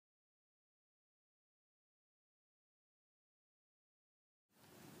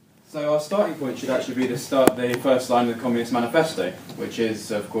So our starting point should actually be the first line of the Communist Manifesto, which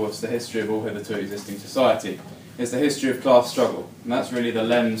is, of course, the history of all hitherto existing society. It's the history of class struggle, and that's really the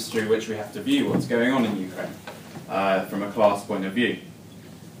lens through which we have to view what's going on in Ukraine from a class point of view.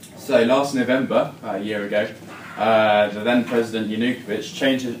 So last November, a year ago, the then President Yanukovych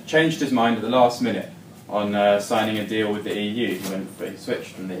changed his mind at the last minute on signing a deal with the EU. He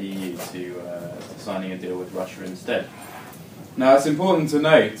switched from the EU to signing a deal with Russia instead. Now, it's important to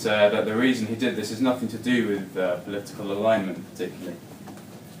note that the reason he did this is nothing to do with political alignment, particularly.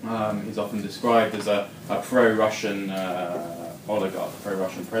 He's often described as a pro-Russian oligarch,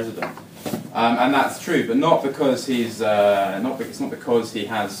 pro-Russian president, and that's true, but not because he's it's not because he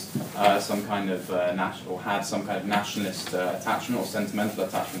has some kind of nationalist attachment or sentimental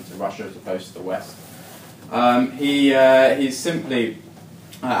attachment to Russia as opposed to the West. He's simply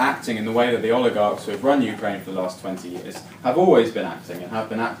acting in the way that the oligarchs who have run Ukraine for the last 20 years have always been acting, and have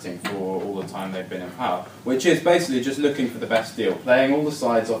been acting for all the time they've been in power, which is basically just looking for the best deal, playing all the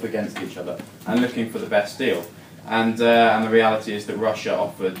sides off against each other and looking for the best deal. And the reality is that Russia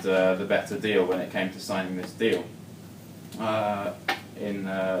offered the better deal when it came to signing this deal in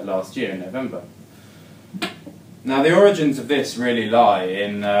last year, in November. Now, the origins of this really lie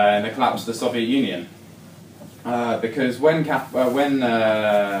in the collapse of the Soviet Union. Because when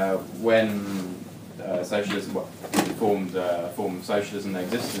socialism, formed of socialism that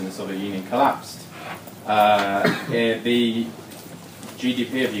existed in the Soviet Union collapsed, the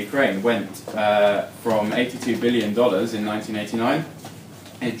GDP of Ukraine went from $82 billion in 1989.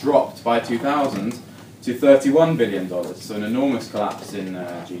 It dropped by 2000 to $31 billion, so an enormous collapse in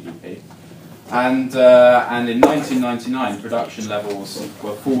GDP. And in 1999, production levels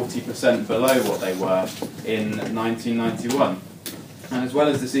were 40% below what they were in 1991. And as well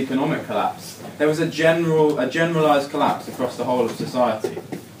as this economic collapse, there was a generalised collapse across the whole of society.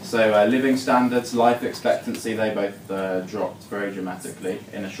 So living standards, life expectancy, they both dropped very dramatically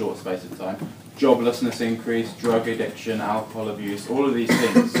in a short space of time. Joblessness increased, drug addiction, alcohol abuse, all of these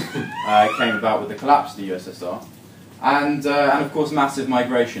things came about with the collapse of the USSR. And of course massive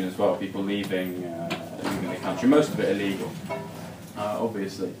migration as well, people leaving the country, most of it illegal,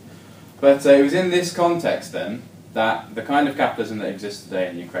 obviously. But it was in this context then that the kind of capitalism that exists today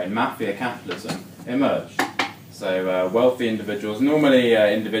in Ukraine, mafia capitalism, emerged. So wealthy individuals, normally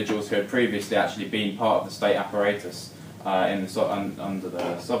individuals who had previously actually been part of the state apparatus under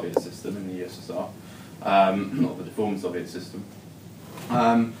the Soviet system in the USSR, not the deformed Soviet system.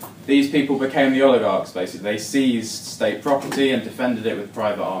 These people became the oligarchs, basically. They seized state property and defended it with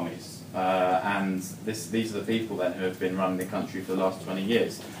private armies. And these are the people then who have been running the country for the last 20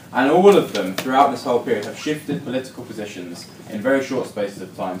 years. And all of them, throughout this whole period, have shifted political positions in very short spaces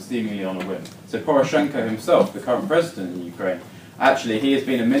of time, seemingly on a whim. So Poroshenko himself, the current president in Ukraine, actually he has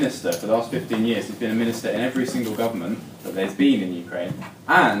been a minister for the last 15 years. He's been a minister in every single government that there's been in Ukraine.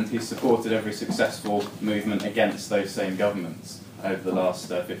 And he's supported every successful movement against those same governments over the last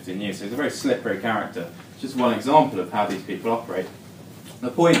 15 years. So he's a very slippery character. It's just one example of how these people operate. The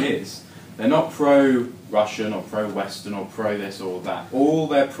point is, they're not pro-Russian or pro-Western or pro-this or that. All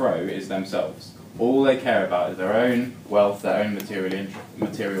they're pro is themselves. All they care about is their own wealth, their own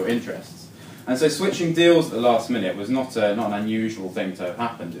material interests. And so switching deals at the last minute was not an unusual thing to have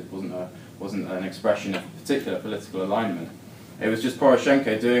happened. It wasn't an expression of particular political alignment. It was just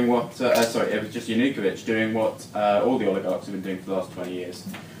Poroshenko doing what, it was just Yanukovych doing what all the oligarchs have been doing for the last 20 years,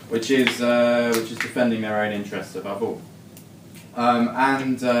 which is defending their own interests above all.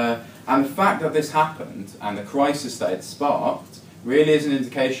 And the fact that this happened and the crisis that it sparked really is an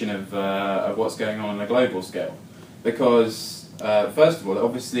indication of what's going on a global scale, because first of all, it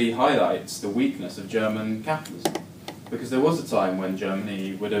obviously highlights the weakness of German capitalism. Because there was a time when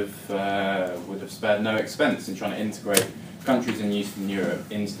Germany would have spared no expense in trying to integrate countries in Eastern Europe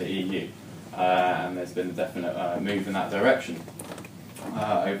into the EU, and there's been a definite move in that direction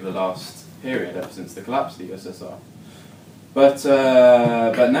over the last period, ever since the collapse of the USSR. But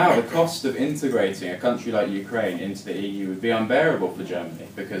now the cost of integrating a country like Ukraine into the EU would be unbearable for Germany,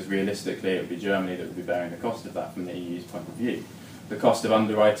 because realistically it would be Germany that would be bearing the cost of that from the EU's point of view. The cost of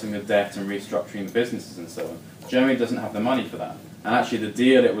underwriting the debt and restructuring the businesses and so on. Germany doesn't have the money for that. And actually the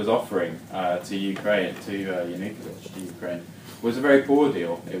deal it was offering to Ukraine, to Yanukovych, to Ukraine, was a very poor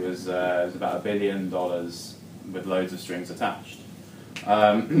deal. It was about $1 billion with loads of strings attached,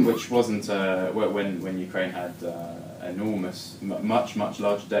 which wasn't when Ukraine had enormous, much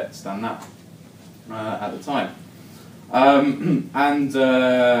larger debts than that at the time.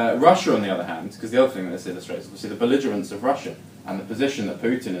 Russia, on the other hand, because the other thing that this illustrates, obviously the belligerence of Russia and the position that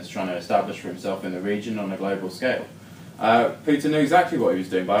Putin is trying to establish for himself in the region on a global scale. Putin knew exactly what he was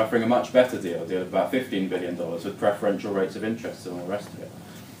doing by offering a much better deal, a deal of about $15 billion with preferential rates of interest and all the rest of it.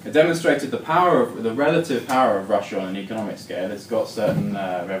 It demonstrated the relative power of Russia on an economic scale. It's got certain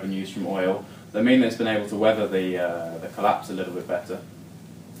revenues from oil that mean that it's been able to weather the collapse a little bit better,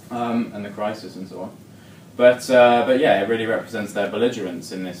 and the crisis and so on. But yeah, it really represents their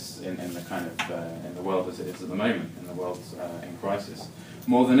belligerence in the kind of in the world as it is at the moment, in the world in crisis.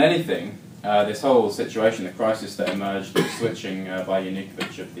 More than anything, this whole situation, the crisis that emerged, the switching by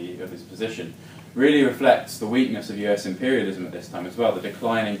Yanukovych of his position, really reflects the weakness of US imperialism at this time as well, the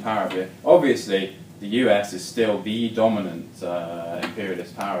declining power of it. Obviously, the US is still the dominant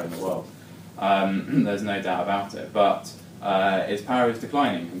imperialist power in the world. There's no doubt about it, but its power is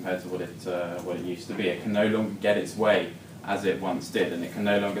declining compared to what it used to be. It can no longer get its way as it once did, and it can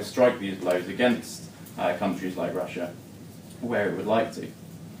no longer strike these blows against countries like Russia, where it would like to.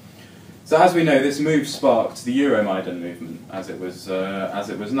 So as we know, this move sparked the Euromaidan movement, as it was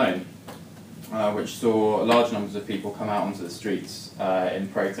known, which saw large numbers of people come out onto the streets in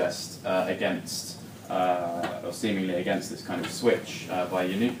protest against, or seemingly against, this kind of switch by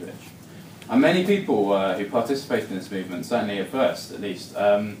Yanukovych. And many people who participated in this movement, certainly at first at least,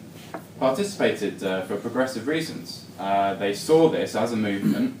 participated for progressive reasons. They saw this as a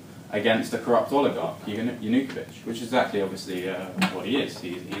movement against a corrupt oligarch, Yanukovych, which is exactly, obviously, what he is.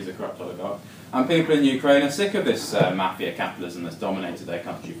 He's a corrupt oligarch. And people in Ukraine are sick of this mafia capitalism that's dominated their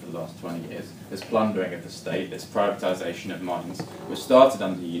country for the last 20 years, this plundering of the state, this privatisation of mines, which started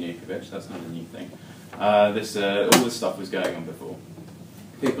under Yanukovych. That's not a new thing. All this stuff was going on before.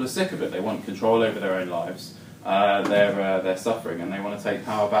 People are sick of it. They want control over their own lives. They're suffering, and they want to take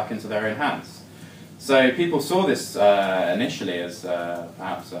power back into their own hands. So people saw this initially as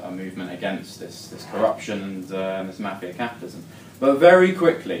perhaps a movement against this corruption and this mafia capitalism. But very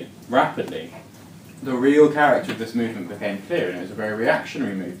quickly, rapidly, the real character of this movement became clear, and it was a very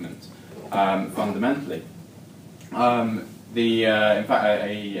reactionary movement, fundamentally. In fact,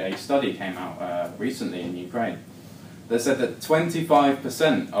 a study came out recently in Ukraine that said that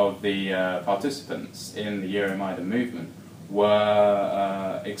 25% of the participants in the Euromaidan movement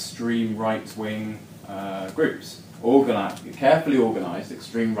were extreme right-wing groups, carefully organised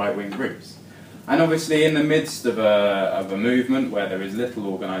extreme right-wing groups. And obviously in the midst of a movement where there is little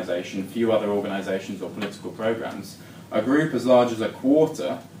organisation, few other organisations or political programmes, a group as large as a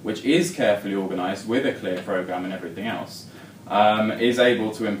quarter, which is carefully organised with a clear programme and everything else, is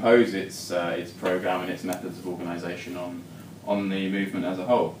able to impose its programme and its methods of organisation on the movement as a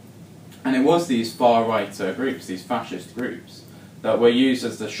whole. And it was these far-right groups, these fascist groups, that were used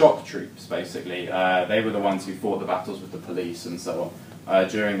as the shock troops, basically. They were the ones who fought the battles with the police and so on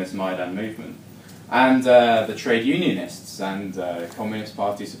during this Maidan movement. And the trade unionists and Communist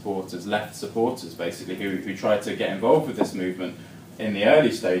Party supporters, left supporters, basically, who tried to get involved with this movement in the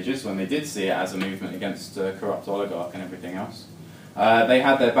early stages, when they did see it as a movement against a corrupt oligarch and everything else, they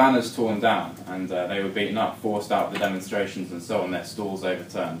had their banners torn down, and they were beaten up, forced out of the demonstrations and so on, their stalls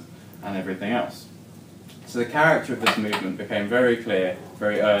overturned, and everything else. So the character of this movement became very clear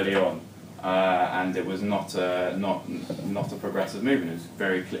very early on, and it was not a progressive movement. It was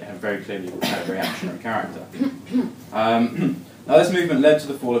very clearly had a reactionary character. Now this movement led to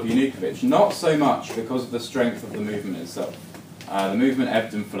the fall of Yanukovych, not so much because of the strength of the movement itself. The movement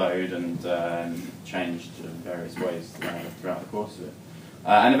ebbed and flowed and changed in various ways throughout the course of it.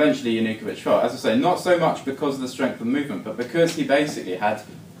 And eventually Yanukovych fell. As I say, not so much because of the strength of the movement, but because he basically had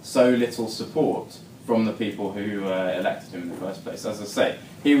so little support from the people who elected him in the first place. As I say,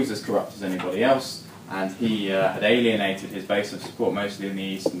 he was as corrupt as anybody else, and he had alienated his base of support mostly in the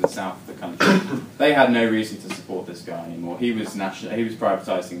east and the south of the country. They had no reason to support this guy anymore. He was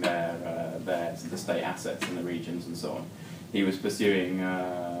privatising the state assets in the regions and so on. He was pursuing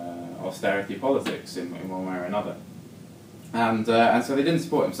austerity politics in one way or another. And so they didn't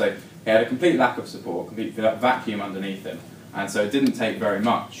support him. So he had a complete lack of support, complete vacuum underneath him. And so it didn't take very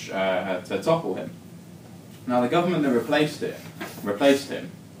much to topple him. Now the government that replaced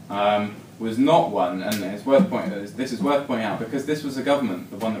him, was not one, and this is worth pointing out, because this was a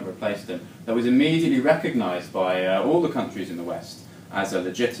government, the one that replaced him, that was immediately recognised by all the countries in the West as a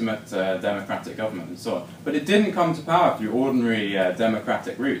legitimate democratic government and so on. But it didn't come to power through ordinary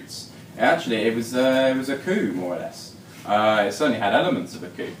democratic routes. It was a coup, more or less. It certainly had elements of a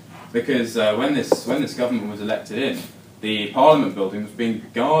coup, because when this government was elected in, the Parliament building was being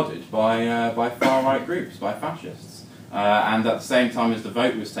guarded by far-right groups, by fascists. And at the same time as the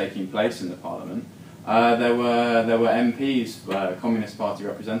vote was taking place in the Parliament, there were MPs, Communist Party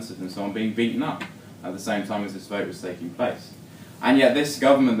representatives and so on, being beaten up at the same time as this vote was taking place. And yet this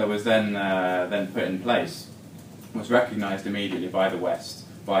government that was then put in place was recognized immediately by the West,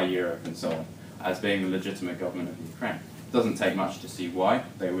 by Europe and so on, as being the legitimate government of Ukraine. It doesn't take much to see why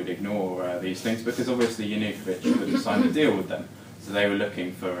they would ignore these things, because obviously Yanukovych wouldn't sign a deal with them, so they were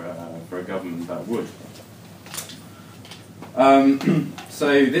looking for a government that would.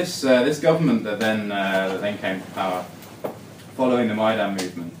 So this government that then came to power, following the Maidan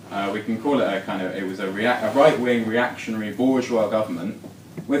movement, we can call it it was a right-wing reactionary bourgeois government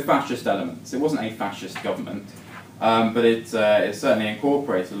with fascist elements. It wasn't a fascist government, but it certainly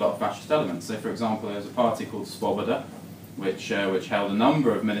incorporated a lot of fascist elements. So, for example, there was a party called Svoboda, which held a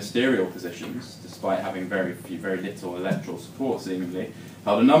number of ministerial positions, despite having very little electoral support, seemingly,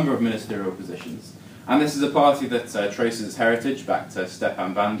 held a number of ministerial positions. And this is a party that traces its heritage back to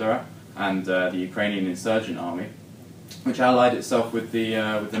Stepan Bandera and the Ukrainian insurgent army, which allied itself with the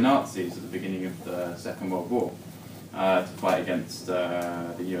Nazis at the beginning of the Second World War to fight against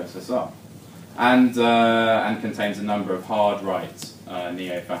the USSR, and contains a number of hard right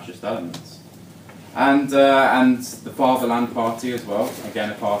neo-fascist elements, and the Fatherland Party as well,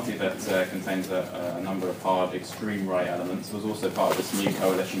 again a party that contains a number of hard extreme right elements, was also part of this new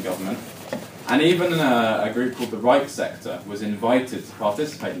coalition government. And even a group called the Right Sector was invited to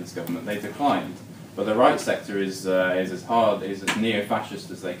participate in this government. They declined. But the Right Sector is as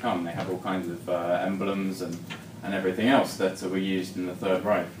neo-fascist as they come. They have all kinds of emblems and everything else that were used in the Third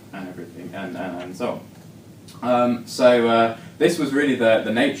Reich and everything and so on. So this was really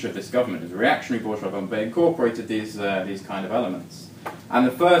the nature of this government. It was a reactionary bourgeois government, but it incorporated these kind of elements. And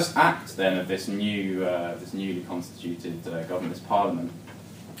the first act then of this newly constituted government, this parliament,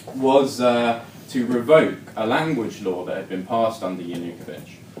 was to revoke a language law that had been passed under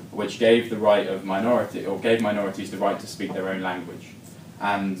Yanukovych, which gave the right of gave minorities the right to speak their own language,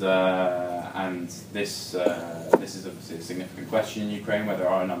 and this is obviously a significant question in Ukraine, where there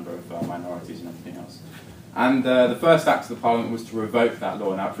are a number of minorities and everything else. And the first act of the parliament was to revoke that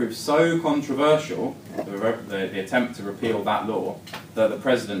law. Now it proved so controversial, the attempt to repeal that law, that the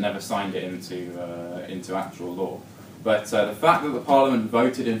president never signed it into actual law. But the fact that the parliament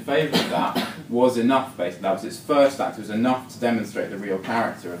voted in favour of that was enough, basically. That was its first act. It was enough to demonstrate the real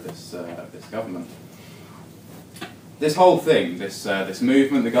character of this government. This whole thing, this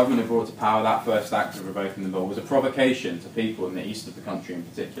movement the government had brought to power, that first act of revoking the law, was a provocation to people in the east of the country in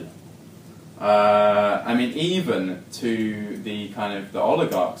particular. I mean, even to the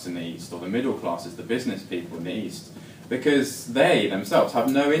oligarchs in the east, or the middle classes, the business people in the east, because they themselves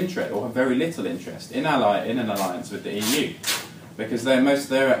have no interest, or have very little interest, in an alliance with the EU, because most of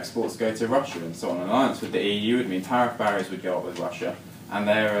their exports go to Russia and so on. An alliance with the EU would mean tariff barriers would go up with Russia, and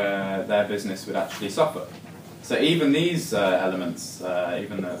their business would actually suffer. So even these elements,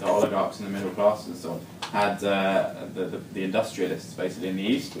 even the oligarchs in the middle class and so on, had the industrialists basically in the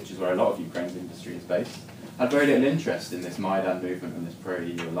east, which is where a lot of Ukraine's industry is based, had very little interest in this Maidan movement and this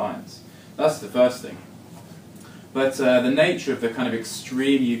pro-EU alliance. That's the first thing. But the nature of the kind of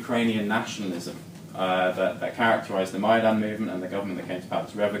extreme Ukrainian nationalism that characterised the Maidan movement and the government that came to power,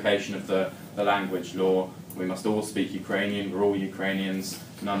 this revocation of the language law, we must all speak Ukrainian, we're all Ukrainians,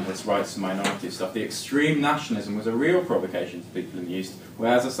 none of this rights to minority stuff. The extreme nationalism was a real provocation to people in the East,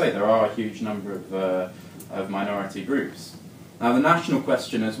 where, as I say, there are a huge number of minority groups. Now, the national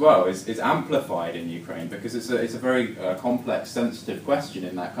question as well is amplified in Ukraine, because it's a very complex, sensitive question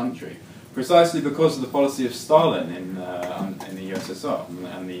in that country, precisely because of the policy of Stalin in the USSR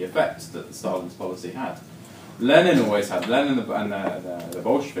and the effects that Stalin's policy had. Lenin and the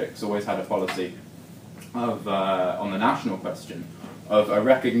Bolsheviks always had a policy of, on the national question, of a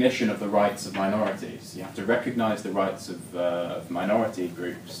recognition of the rights of minorities. You have to recognize the rights of minority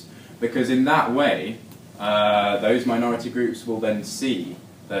groups, because in that way, those minority groups will then see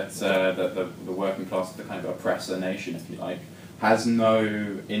that the working class, the kind of oppressor nation, if you like, has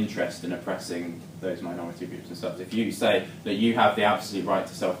no interest in oppressing those minority groups and stuff. If you say that you have the absolute right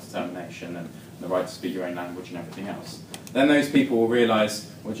to self-determination and the right to speak your own language and everything else, then those people will realise,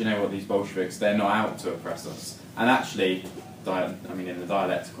 well, do you know what, these Bolsheviks, they're not out to oppress us. And actually, in a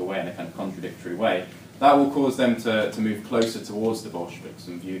dialectical way, in a kind of contradictory way, that will cause them to move closer towards the Bolsheviks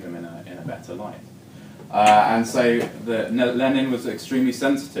and view them in a better light. And so Lenin was extremely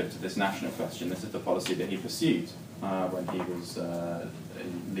sensitive to this national question. This is the policy that he pursued when he was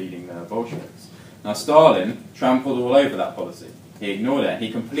leading the Bolsheviks. Now Stalin trampled all over that policy. He ignored it.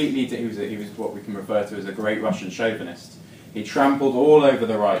 He was what we can refer to as a great Russian chauvinist. He trampled all over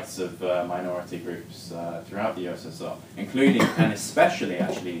the rights of minority groups throughout the USSR, including and especially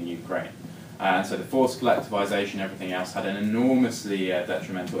actually in Ukraine. And so the forced collectivization and everything else had an enormously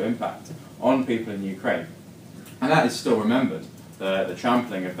detrimental impact on people in Ukraine. And that is still remembered. the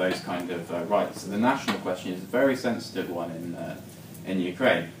trampling of those kind of rights. So the national question is a very sensitive one in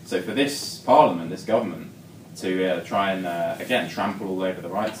Ukraine. So for this parliament, this government, to try and, again, trample all over the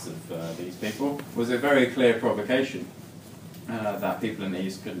rights of these people was a very clear provocation that people in the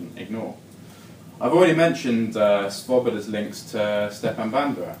East couldn't ignore. I've already mentioned Svoboda's links to Stepan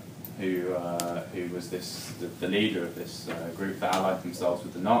Bandera, who was the leader of this group that allied themselves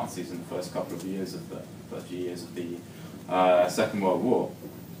with the Nazis in the first couple of years of the Second World War,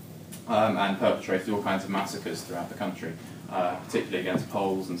 and perpetrated all kinds of massacres throughout the country, particularly against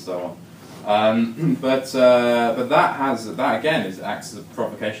Poles and so on. But that again acts as a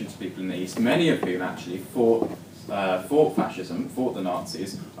provocation to people in the East, many of whom actually fought fascism, fought the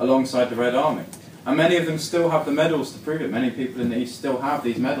Nazis alongside the Red Army. And many of them still have the medals to prove it. Many people in the East still have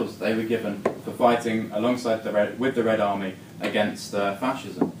these medals that they were given for fighting alongside with the Red Army against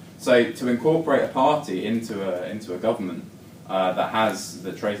fascism. So to incorporate a party into a government that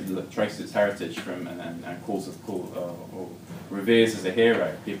traces its heritage from and or reveres as a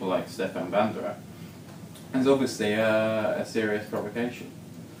hero people like Stepan Bandera is obviously a serious provocation.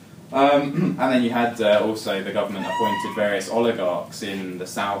 And then you had also the government appointed various oligarchs in the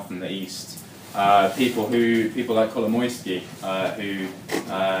south and the east. People like Gliniecki, who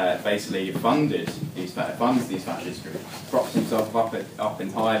basically funds these fascist groups, props himself up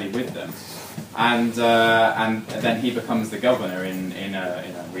entirely with them, and then he becomes the governor in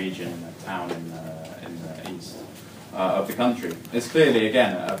a region, in a town in the east of the country. It's clearly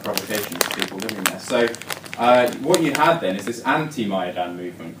again a provocation to people living there. So what you had then is this anti-Maidan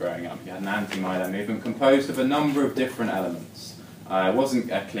movement growing up. You had an anti-Maidan movement composed of a number of different elements. It wasn't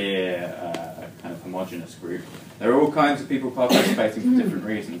a clear kind of homogenous group. There were all kinds of people participating for different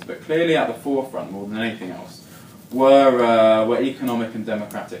reasons, but clearly at the forefront, more than anything else, were economic and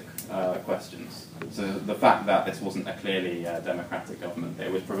democratic questions. So the fact that this wasn't a clearly democratic government, that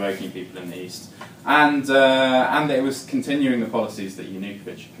it was provoking people in the East, and that it was continuing the policies that Yanukovych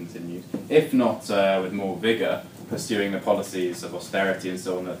had continued, if not with more vigour, pursuing the policies of austerity and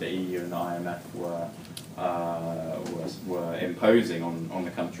so on that the EU and the IMF were imposing on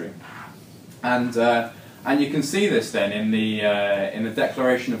the country. And you can see this then in the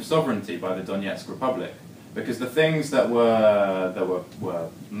Declaration of Sovereignty by the Donetsk Republic, because the things that were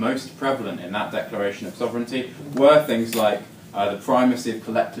most prevalent in that Declaration of Sovereignty were things like the primacy of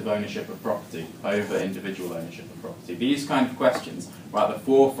collective ownership of property over individual ownership of property. These kind of questions were at the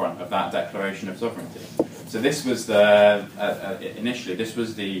forefront of that Declaration of Sovereignty. So this was initially this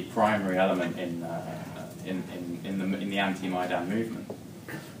was the primary element in the anti-Maidan movement.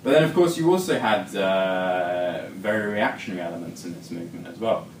 But then, of course, you also had very reactionary elements in this movement as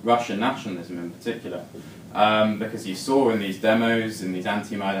well. Russian nationalism in particular. Because you saw in these demos, in these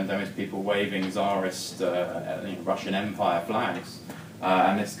anti-Maidan demos, people waving Tsarist Russian Empire flags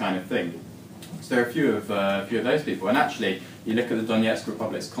and this kind of thing. So there are a few of those people. And actually, you look at the Donetsk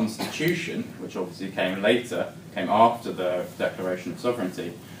Republic's constitution, which obviously came after the Declaration of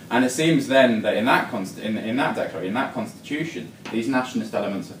Sovereignty. And it seems then that in that constitution, these nationalist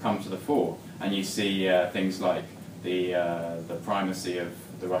elements have come to the fore, and you see things like the primacy of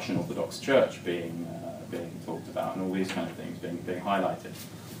the Russian Orthodox Church being talked about, and all these kind of things being highlighted.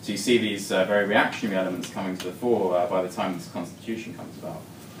 So you see these very reactionary elements coming to the fore by the time this constitution comes about.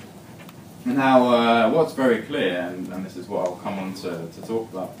 Now, what's very clear, and this is what I'll come on to talk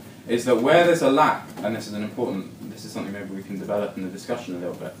about, is that where there's a lack, and this is something maybe we can develop in the discussion a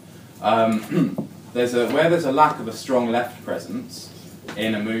little bit, where there's a lack of a strong left presence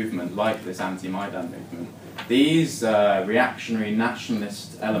in a movement like this anti-Maidan movement, these reactionary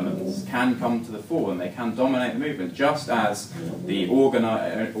nationalist elements can come to the fore and they can dominate the movement, just as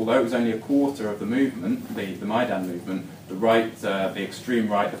although it was only a quarter of the movement, the Maidan movement, the extreme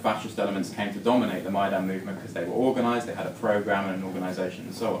right, the fascist elements came to dominate the Maidan movement because they were organised, they had a programme and an organisation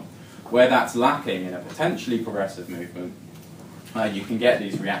and so on. Where that's lacking in a potentially progressive movement, you can get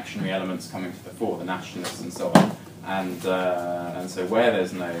these reactionary elements coming to the fore, the nationalists and so on. And so where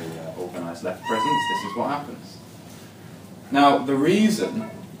there's no organised left presence, this is what happens. Now,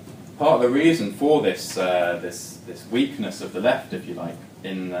 part of the reason for this this weakness of the left, if you like,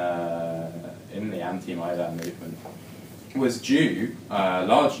 in the anti-Maidan movement, was due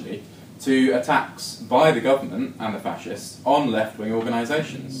largely to attacks by the government and the fascists on left-wing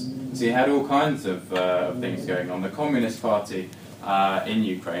organisations. So you had all kinds of things going on. The Communist Party in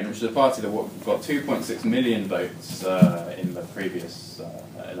Ukraine, which is a party that got 2.6 million votes in the previous,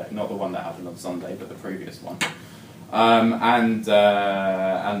 not the one that happened on Sunday, but the previous one, and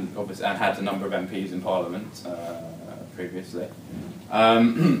obviously had a number of MPs in Parliament previously.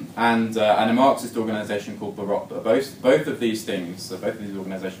 and a Marxist organisation called Barokba. Both of these things, both of these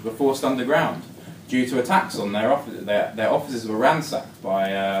organisations, were forced underground due to attacks on their offices. Their offices were ransacked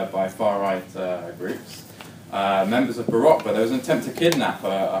by far-right groups. Members of Barokba, there was an attempt to kidnap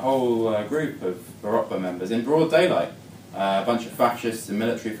a whole group of Barokba members in broad daylight. A bunch of fascists in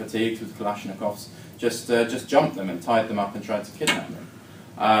military fatigues with Kalashnikovs just jumped them and tied them up and tried to kidnap them.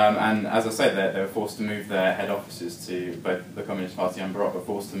 And as I say, they were forced to move their head offices to both the Communist Party and Barokba,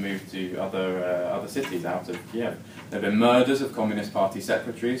 forced to move to other cities out of Kiev. There have been murders of Communist Party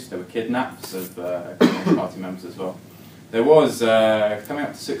secretaries. There were kidnaps of Communist Party members as well. There was, coming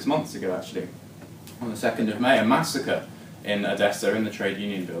up to 6 months ago actually, on the 2nd of May, a massacre in Odessa, in the trade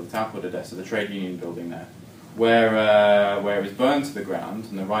union building, the town called Odessa, the trade union building there, where it was burned to the ground,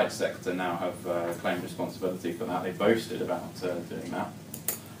 and the right sector now have claimed responsibility for that. They boasted about doing that.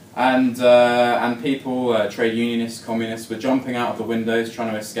 And people, trade unionists, communists, were jumping out of the windows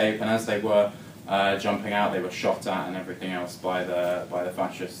trying to escape, and as they were jumping out, they were shot at and everything else by the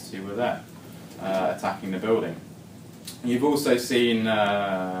fascists who were there, attacking the building. You've also seen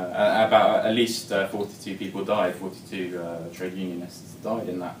about at least 42 people died, 42 trade unionists died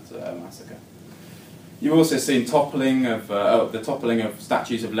in that massacre. You've also seen the toppling of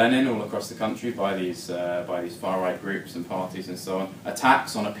statues of Lenin all across the country by these far-right groups and parties and so on.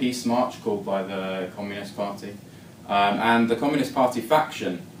 Attacks on a peace march called by the Communist Party, and the Communist Party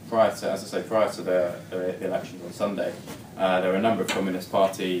faction. Prior to, as I say, prior to the elections on Sunday, there were a number of Communist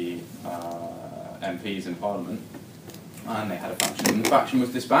Party MPs in Parliament, and they had a faction. And the faction was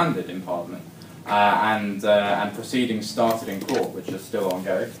disbanded in Parliament, and proceedings started in court, which are still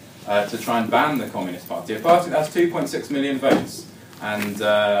ongoing. To try and ban the Communist Party, a party that has 2.6 million votes, and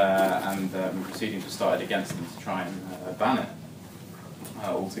proceedings were started against them to try and ban it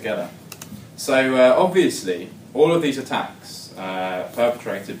altogether. So obviously, all of these attacks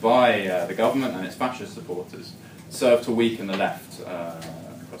perpetrated by the government and its fascist supporters serve to weaken the left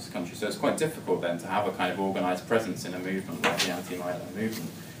across the country. So it's quite difficult then to have a kind of organised presence in a movement like the anti-Maidan movement,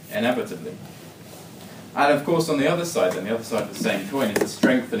 inevitably. And of course, on the other side, then, the other side of the same coin is the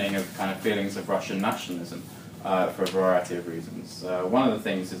strengthening of kind of feelings of Russian nationalism for a variety of reasons. One of the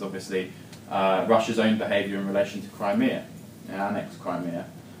things is obviously Russia's own behaviour in relation to Crimea, annexed Crimea,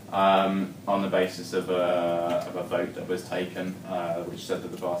 on the basis of a vote that was taken, which said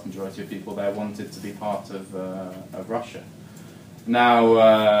that the vast majority of people there wanted to be part of Russia. Now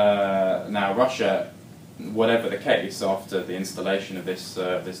Russia, whatever the case, after the installation of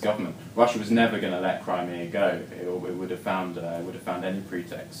this government, Russia was never going to let Crimea go. It would have found any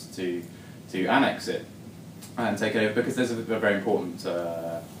pretext to annex it and take it over, because there's a very important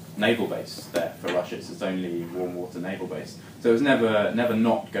naval base there for Russia. It's its only warm water naval base, so it was never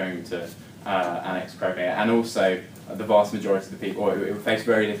not going to annex Crimea. And also, the vast majority of the people, or it would face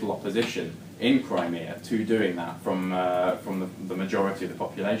very little opposition in Crimea to doing that from the majority of the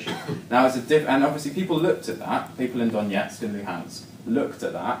population. Now, and obviously people looked at that, people in Donetsk and Luhansk looked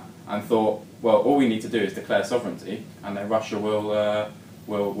at that and thought, well, all we need to do is declare sovereignty, and then Russia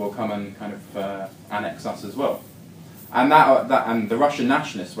will come and kind of annex us as well. And and the Russian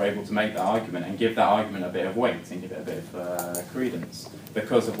nationalists were able to make that argument and give that argument a bit of weight and give it a bit of credence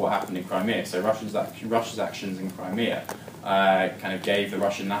because of what happened in Crimea. So Russia's actions in Crimea kind of gave the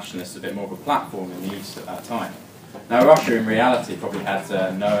Russian nationalists a bit more of a platform in the East at that time. Now, Russia in reality probably had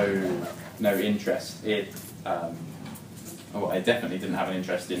no interest in, well, it definitely didn't have an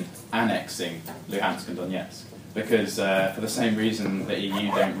interest in annexing Luhansk and Donetsk, because for the same reason the EU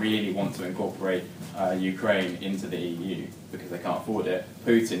don't really want to incorporate Ukraine into the EU, because they can't afford it.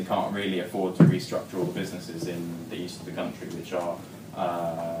 Putin can't really afford to restructure all the businesses in the east of the country, which are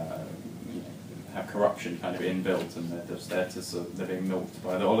have corruption kind of inbuilt, and they're just there to they're being milked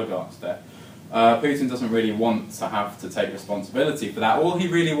by the oligarchs there. Putin doesn't really want to have to take responsibility for that. All he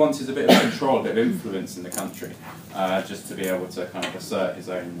really wants is a bit of control, a bit of influence in the country, just to be able to kind of assert his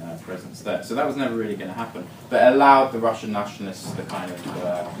own presence there. So that was never really going to happen. But it allowed the Russian nationalists the kind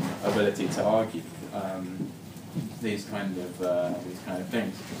of ability to argue these kind of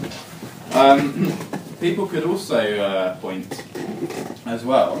things. People could also point as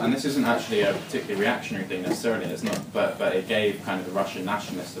well, and this isn't actually a particularly reactionary thing necessarily, it's not, but it gave kind of the Russian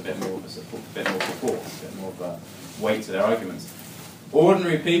nationalists a bit more of a support, a bit more of a weight to their arguments.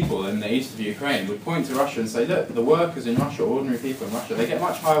 Ordinary people in the east of Ukraine would point to Russia and say, look, the workers in Russia, ordinary people in Russia, they get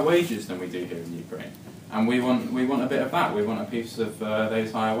much higher wages than we do here in Ukraine, and we want a bit of that. We want a piece of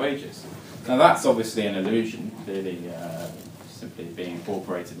those higher wages. Now that's obviously an illusion, clearly simply being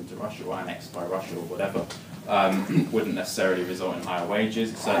incorporated into Russia or annexed by Russia or whatever, wouldn't necessarily result in higher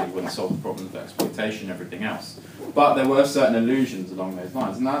wages. It certainly wouldn't solve the problems of exploitation and everything else. But there were certain illusions along those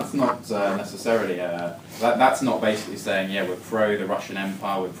lines, and that's not necessarily that's not basically saying, yeah, we're pro the Russian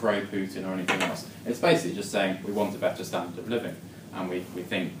Empire, we're pro Putin or anything else. It's basically just saying we want a better standard of living, and we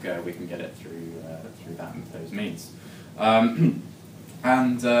think we can get it through those means.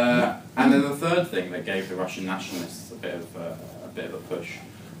 And then the third thing that gave the Russian nationalists a bit of a push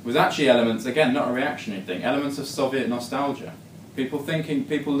was actually elements, again, not a reactionary thing, elements of Soviet nostalgia. People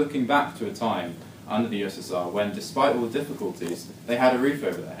looking back to a time under the USSR when, despite all the difficulties, they had a roof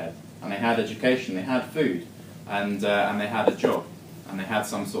over their head, and they had education, they had food, and they had a job, and they had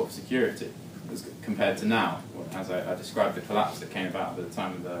some sort of security, as compared to now, as I described the collapse that came about at the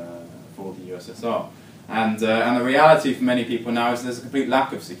time of for the USSR. And the reality for many people now is there's a complete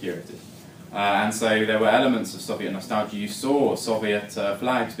lack of security. And so there were elements of Soviet nostalgia. You saw Soviet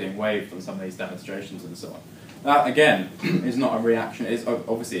flags being waved on some of these demonstrations and so on. That, again, is not a reaction.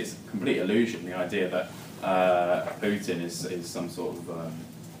 Obviously, it's a complete illusion, the idea that Putin is some sort of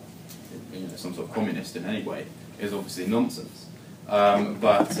some sort of communist in any way is obviously nonsense.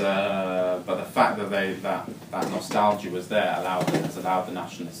 But the fact that that nostalgia was there has allowed the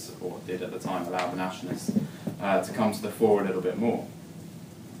nationalists, or did at the time allow the nationalists, to come to the fore a little bit more.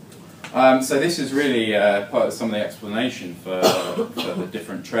 So this is really part of some of the explanation for the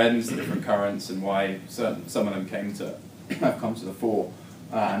different trends, the different currents, and why some of them have come to the fore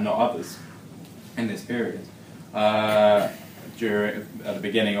and not others in this period. At the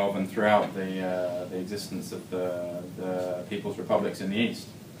beginning of and throughout the existence of the People's Republics in the East.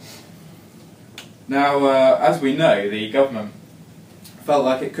 Now, as we know, the government felt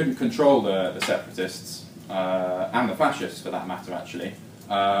like it couldn't control the separatists, and the fascists for that matter, actually,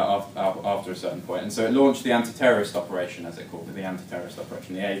 after a certain point, and so it launched the anti-terrorist operation, as it called it, the anti-terrorist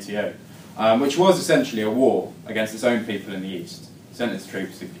operation, the ATO, which was essentially a war against its own people in the East. It sent its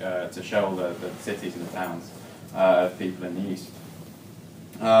troops to shell the cities and the towns of people in the East.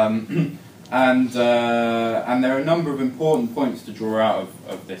 And there are a number of important points to draw out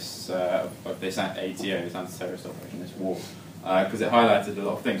of this ATO, this anti-terrorist operation, this war, because it highlighted a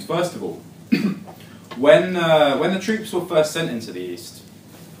lot of things. First of all, when the troops were first sent into the East,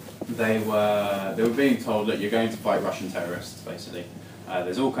 they were being told that you're going to fight Russian terrorists, basically.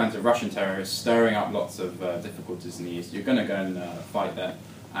 There's all kinds of Russian terrorists stirring up lots of difficulties in the East. You're going to go and fight them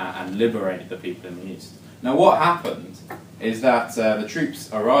and liberate the people in the East. Now, what happened is that the troops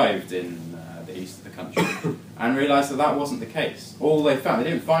arrived in the east of the country and realised that that wasn't the case. All they found, they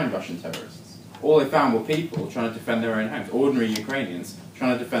didn't find Russian terrorists. All they found were people trying to defend their own homes, ordinary Ukrainians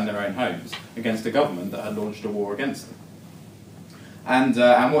trying to defend their own homes against a government that had launched a war against them. And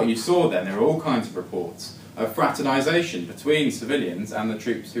what you saw then, there were all kinds of reports of fraternisation between civilians and the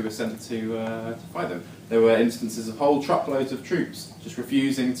troops who were sent to fight them. There were instances of whole truckloads of troops just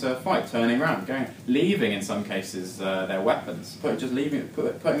refusing to fight, turning around, leaving in some cases their weapons,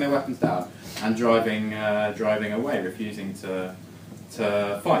 putting their weapons down and driving away, refusing to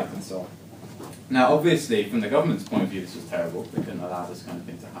fight and so on. Now, obviously, from the government's point of view, this was terrible. They couldn't allow this kind of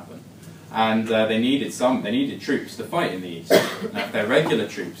thing to happen, and they needed troops to fight in the East. Now, if they're regular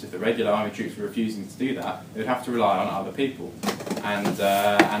troops, if the regular army troops were refusing to do that, they would have to rely on other people, and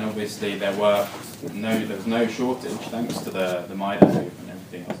obviously there was no shortage, thanks to the Maidan movement and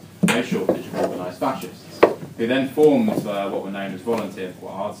everything else, no shortage of organised fascists, who then formed what were known as what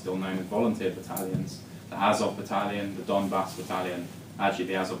are still known as volunteer battalions, the Azov Battalion, the Donbass Battalion. Actually,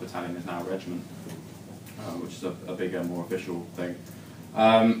 the Azov Battalion is now a regiment, which is a bigger, more official thing.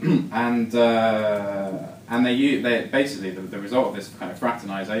 And they basically, the result of this kind of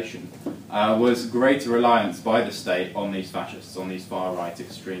fraternisation was greater reliance by the state on these fascists, on these far-right,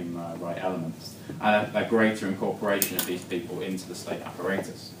 extreme right elements, and a greater incorporation of these people into the state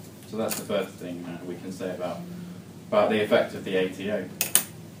apparatus. So that's the first thing we can say about the effect of the ATO.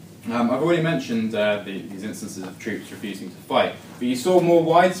 I've already mentioned these instances of troops refusing to fight, but you saw more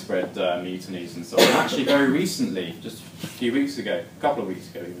widespread mutinies and so on. Actually, very recently, just a few weeks ago, a couple of weeks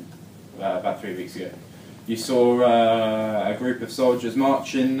ago even, about 3 weeks ago, you saw a group of soldiers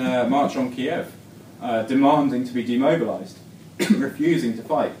march on Kiev, demanding to be demobilised, refusing to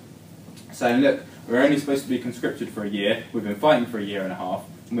fight, saying, look, we're only supposed to be conscripted for a year, we've been fighting for a year and a half,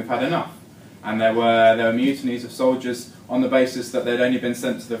 and we've had enough. And there were mutinies of soldiers on the basis that they'd been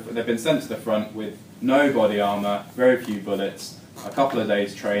sent to the front with no body armour, very few bullets, a couple of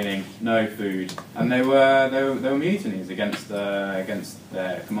days training, no food, and there were mutinies against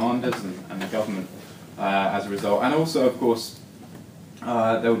their commanders and the government as a result. And also, of course,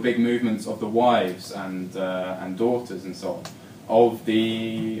 there were big movements of the wives and daughters and so of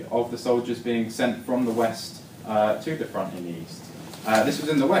the soldiers being sent from the west to the front in the east. This was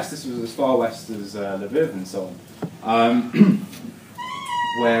in the west. This was as far west as Lviv and so on,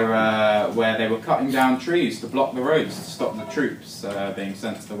 where they were cutting down trees to block the roads to stop the troops being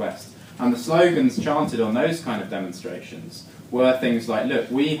sent to the west. And the slogans chanted on those kind of demonstrations were things like, "Look,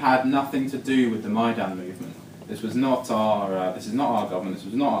 we had nothing to do with the Maidan movement. This was not our. This is not our government. This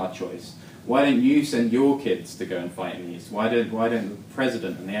was not our choice. Why don't you send your kids to go and fight in the east? Why don't the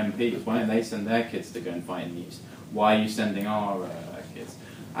president and the MPs? Why don't they send their kids to go and fight in the east? Why are you sending our kids?"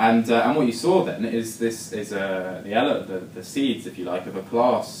 And what you saw then is the seeds, if you like, of a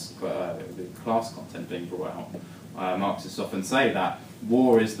the class content being brought out. Marxists often say that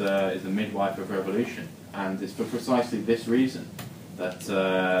war is the midwife of revolution, and it's for precisely this reason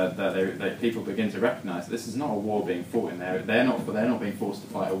that people begin to recognise this is not a war being fought in there. They're not being forced to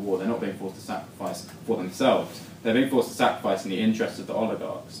fight a war. They're not being forced to sacrifice for themselves. They're being forced to sacrifice in the interests of the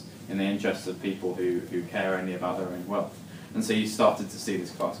oligarchs, in the interests of people who care only about their own wealth. And so you started to see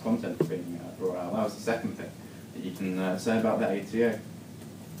this class content being brought out. That was the second thing that you can say about the ATO.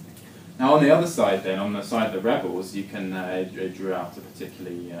 Now on the other side then, on the side of the rebels, you can drew out a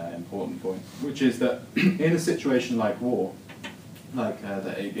particularly important point, which is that in a situation like war, like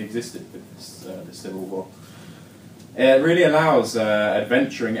that existed with the Civil War, it really allows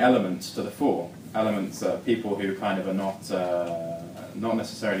adventuring elements to the fore. Elements, people who kind of are not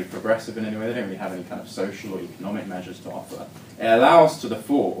necessarily progressive in any way. They don't really have any kind of social or economic measures to offer. It allows to the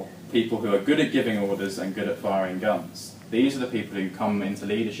fore people who are good at giving orders and good at firing guns. These are the people who come into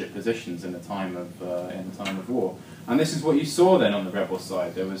leadership positions in the time of war. And this is what you saw then on the rebel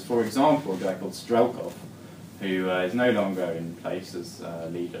side. There was, for example, a guy called Strelkov, who is no longer in place as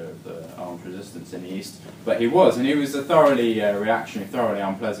leader of the armed resistance in the East, but he was a thoroughly reactionary, thoroughly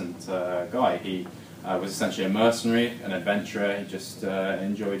unpleasant guy. He was essentially a mercenary, an adventurer. He just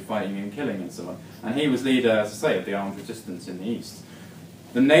enjoyed fighting and killing and so on. And he was leader, as I say, of the armed resistance in the East.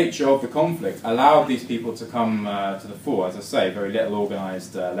 The nature of the conflict allowed these people to come to the fore, as I say, very little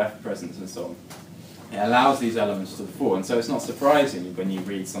organised left presence and so on. It allows these elements to the fore, and so it's not surprising when you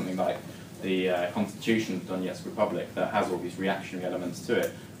read something like the Constitution of the Donetsk Republic that has all these reactionary elements to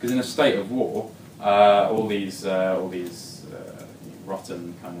it, because in a state of war, all these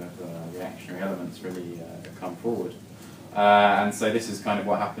rotten kind of reactionary elements really come forward, and so this is kind of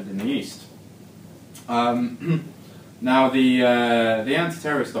what happened in the East. Now the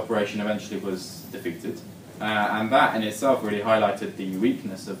anti-terrorist operation eventually was defeated, and that in itself really highlighted the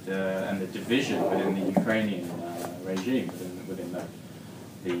weakness of and the division within the Ukrainian regime, within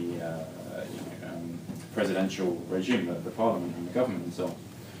the presidential regime, the parliament and the government and so on.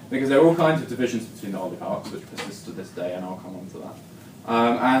 Because there are all kinds of divisions between the oligarchs, which persist to this day, and I'll come on to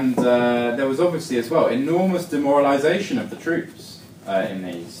that. There was obviously as well enormous demoralisation of the troops in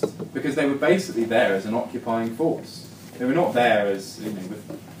the East, because they were basically there as an occupying force. They were not there as,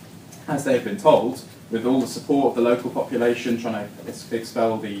 as they've been told, with all the support of the local population trying to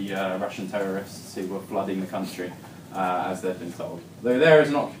expel the Russian terrorists who were flooding the country, as they've been told. They were there as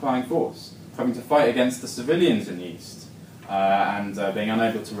an occupying force, having to fight against the civilians in the East, and being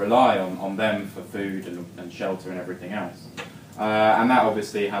unable to rely on them for food and shelter and everything else. And that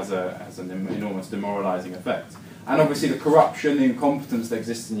obviously has an enormous demoralising effect. And obviously the corruption, the incompetence that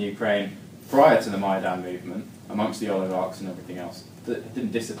exists in Ukraine prior to the Maidan movement, amongst the oligarchs and everything else, that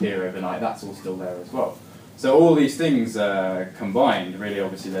didn't disappear overnight. That's all still there as well. So all these things combined really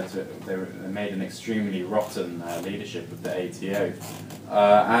obviously led to, they made an extremely rotten leadership of the ATO,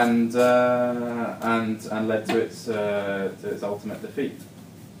 and led to its ultimate defeat,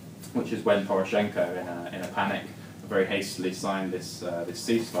 which is when Poroshenko, in a panic, very hastily signed this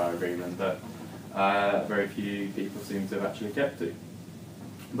ceasefire agreement that very few people seem to have actually kept to.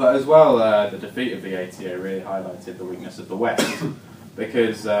 But as well, the defeat of the ATO really highlighted the weakness of the West,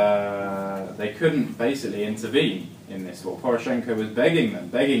 because they couldn't basically intervene in this war. Poroshenko was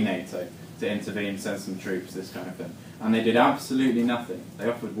begging NATO to intervene, send some troops, this kind of thing. And they did absolutely nothing. They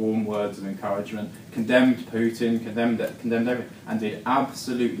offered warm words of encouragement, condemned Putin, condemned everything, and did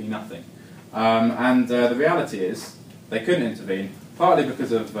absolutely nothing. And the reality is, they couldn't intervene, partly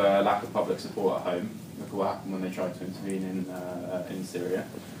because of lack of public support at home. Look at what happened when they tried to intervene in Syria.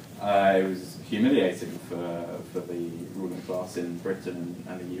 It was humiliating for the ruling class in Britain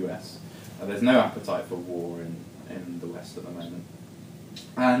and the US. There's no appetite for war in the West at the moment.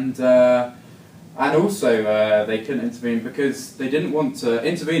 And also they couldn't intervene because they didn't want to.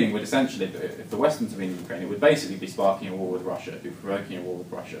 Intervening would essentially, if the West intervened in Ukraine, it would basically be sparking a war with Russia, be provoking a war with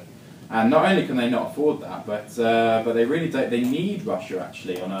Russia. And not only can they not afford that, but they really don't. They need Russia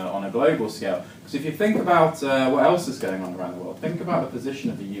actually on a global scale. Because if you think about what else is going on around the world, think about the position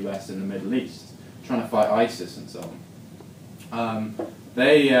of the US in the Middle East, trying to fight ISIS and so on.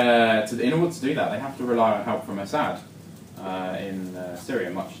 In order to do that, they have to rely on help from Assad in Syria,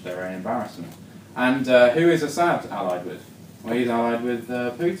 much to their own embarrassment. And who is Assad allied with? Well, he's allied with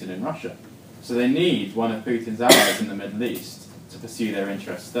Putin in Russia. So they need one of Putin's allies in the Middle East to pursue their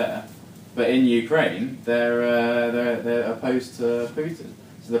interests there. But in Ukraine, they're opposed to Putin.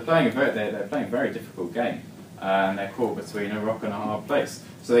 So they're playing a very difficult game, and they're caught between a rock and a hard place.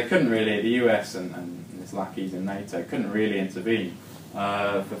 So they couldn't really, the US and its lackeys in NATO couldn't really intervene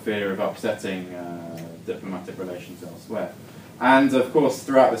for fear of upsetting diplomatic relations elsewhere. And of course,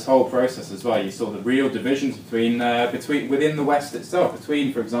 throughout this whole process as well, you saw the real divisions within the West itself,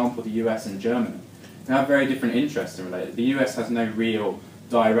 between, for example, the US and Germany. They have very different interests in related. The US has no real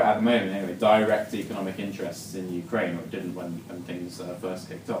at the moment anyway, direct economic interests in Ukraine, or it didn't when things first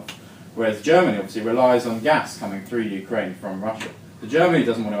kicked off. Whereas Germany obviously relies on gas coming through Ukraine from Russia. So Germany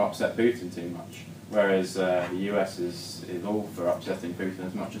doesn't want to upset Putin too much, whereas the US is all for upsetting Putin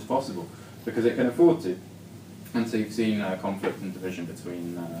as much as possible, because it can afford to. And so you've seen conflict and division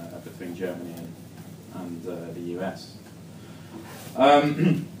between Germany and the US.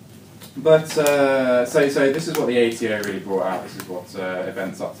 So this is what the ATO really brought out. This is what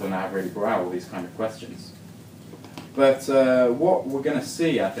events up till now have really brought out, all these kind of questions. But what we're going to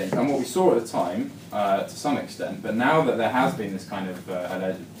see, I think, and what we saw at the time, to some extent, but now that there has been this kind of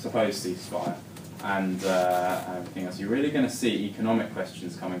alleged, supposed ceasefire and everything else, you're really going to see economic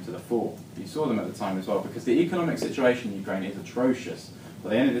questions coming to the fore. You saw them at the time as well, because the economic situation in Ukraine is atrocious.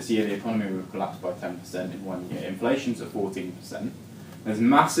 By the end of this year, the economy will have collapsed by 10% in 1 year. Inflation's at 14%. There's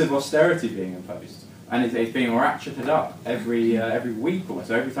massive austerity being imposed, and it's being ratcheted up every week almost.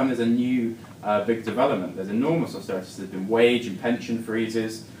 So every time there's a new big development, there's enormous austerity. So there's been wage and pension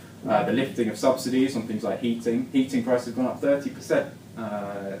freezes, the lifting of subsidies on things like heating. Heating prices have gone up 30%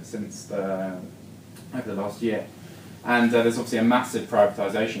 since over the last year. And there's obviously a massive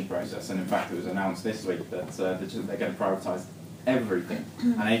privatisation process, and in fact it was announced this week that they're going to privatise everything,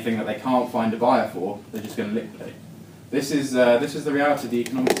 and anything that they can't find a buyer for, they're just going to liquidate. This is the reality of the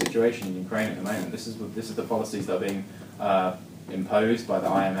economic situation in Ukraine at the moment. This is the policies that are being imposed by the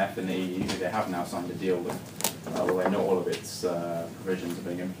IMF and the EU, who they have now signed a deal with, although not all of its provisions are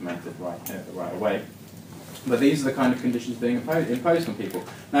being implemented right away. But these are the kind of conditions being imposed on people.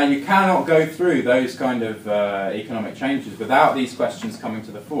 Now, you cannot go through those kind of economic changes without these questions coming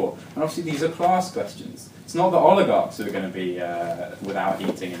to the fore. And obviously these are class questions. It's not the oligarchs who are going to be without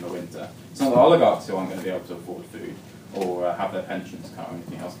heating in the winter. It's not the oligarchs who aren't going to be able to afford food or have their pensions cut or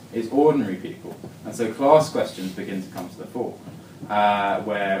anything else. It's ordinary people. And so class questions begin to come to the fore.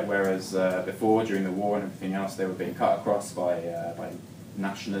 Whereas before, during the war and everything else, they were being cut across by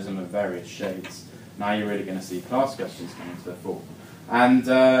nationalism of various shades. Now you're really going to see class questions coming to the fore.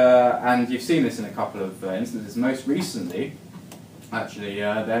 And you've seen this in a couple of instances. Most recently, actually,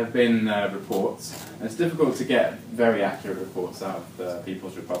 there have been reports, and it's difficult to get very accurate reports out of the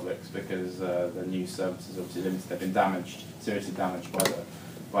People's Republics because the news service is obviously limited. They've been damaged, seriously damaged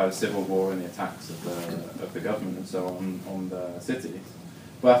by the civil war and the attacks of the government and so on the cities.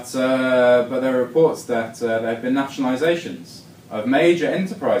 But there are reports that there have been nationalisations of major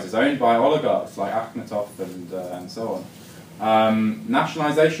enterprises owned by oligarchs like Akhmetov and so on.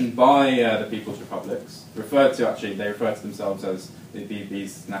 Nationalisation by the People's Republics, they refer to themselves as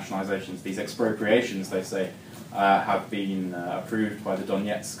these nationalisations, these expropriations, they say, have been approved by the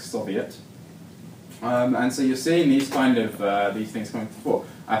Donetsk Soviet. And so you're seeing these kind of these things coming to the fore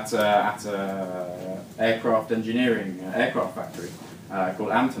at aircraft engineering aircraft factory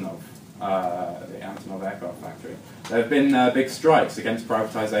called Antonov, the Antonov aircraft factory. There have been big strikes against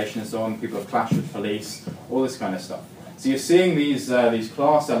privatisation and so on. People have clashed with police, all this kind of stuff. So you're seeing these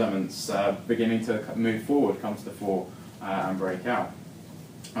class elements beginning to move forward, come to the fore and break out,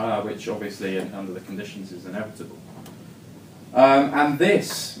 which obviously under the conditions is inevitable. And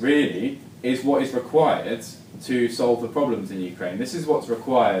this really is what is required to solve the problems in Ukraine. This is what's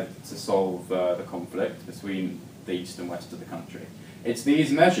required to solve the conflict between the east and west of the country. It's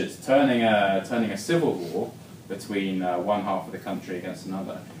these measures, turning a civil war between one half of the country against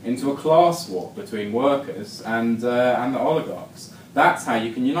another into a class war between workers and the oligarchs. That's how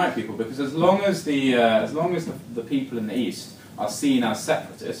you can unite people, because as long as the people in the east are seen as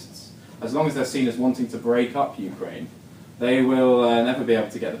separatists, as long as they're seen as wanting to break up Ukraine, they will never be able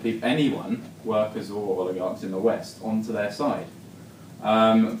to get anyone, workers or oligarchs in the west, onto their side.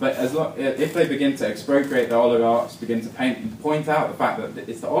 But if they begin to expropriate the oligarchs, begin to point out the fact that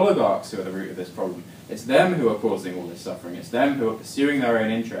it's the oligarchs who are the root of this problem, it's them who are causing all this suffering, it's them who are pursuing their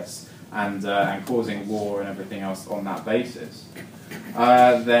own interests and causing war and everything else on that basis,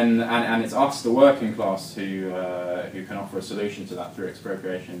 and it's us, the working class, who can offer a solution to that through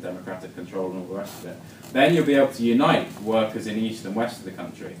expropriation, democratic control, and all the rest of it. Then you'll be able to unite workers in east and west of the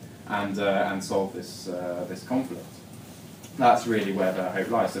country and solve this conflict. That's really where the hope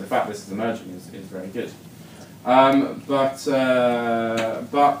lies. So the fact this is emerging is very good. But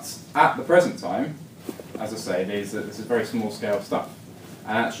at the present time, as I say, this is very small scale stuff,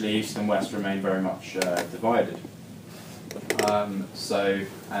 and actually east and west remain very much divided. So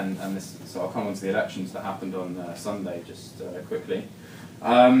I'll come on to the elections that happened on Sunday just quickly.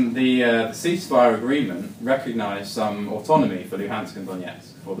 The ceasefire agreement recognised some autonomy for Luhansk and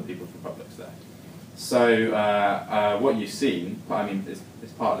Donetsk, for the People's Republics there. So what you've seen, I mean, is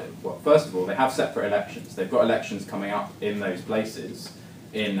partly, well, first of all, they have separate elections. They've got elections coming up in those places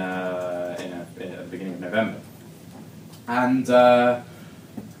at the beginning of November.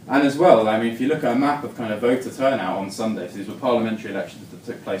 And as well, I mean, if you look at a map of kind of voter turnout on Sunday, so these were parliamentary elections that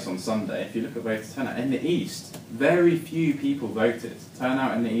took place on Sunday, if you look at voter turnout, in the East, very few people voted.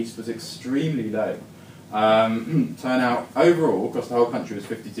 Turnout in the East was extremely low. Turnout overall across the whole country was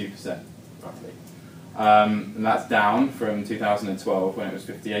 52%, roughly. And that's down from 2012 when it was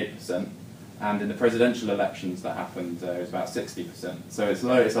 58%. And in the presidential elections that happened, it was about 60%. So it's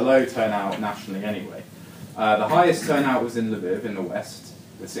low. It's a low turnout nationally anyway. The highest turnout was in Lviv in the west,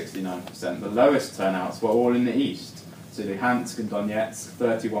 with 69%. The lowest turnouts were all in the east. So Luhansk and Donetsk,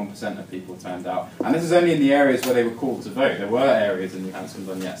 31% of people turned out. And this is only in the areas where they were called to vote. There were areas in Luhansk and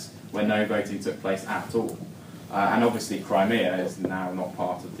Donetsk where no voting took place at all. And obviously Crimea is now not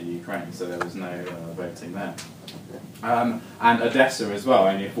part of the Ukraine, so there was no voting there. And Odessa as well,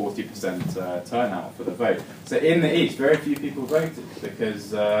 only a 40% turnout for the vote. So in the east, very few people voted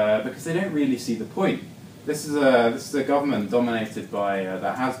because they don't really see the point. This is a government dominated by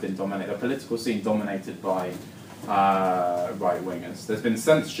that has been dominated, a political scene dominated by right-wingers. There's been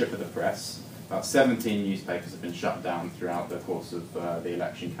censorship of the press. About 17 newspapers have been shut down throughout the course of the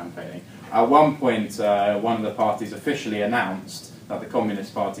election campaigning. At one point, one of the parties officially announced that the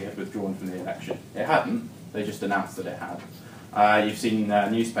Communist Party had withdrawn from the election. It hadn't. They just announced that it had. You've seen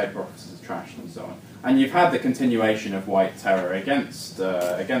newspaper offices trashed and so on. And you've had the continuation of white terror against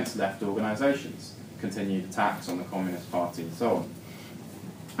left organisations. Continued attacks on the Communist Party and so on.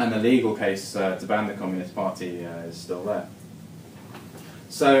 And the legal case to ban the Communist Party is still there.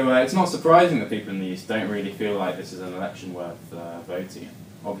 So it's not surprising that people in the East don't really feel like this is an election worth voting in.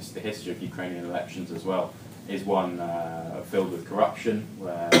 Obviously the history of Ukrainian elections as well is one filled with corruption,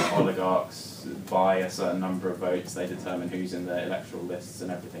 where oligarchs buy a certain number of votes, they determine who's in their electoral lists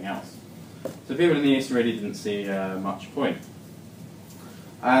and everything else. So people in the East really didn't see much point.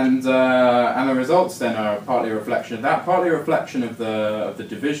 And the results then are partly a reflection of that, partly a reflection of the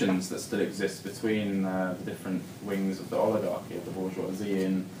divisions that still exist between the different wings of the oligarchy, of the bourgeoisie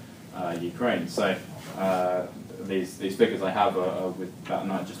in Ukraine. So these figures I have are with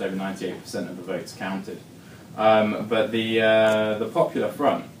about just over 98% of the votes counted. But the Popular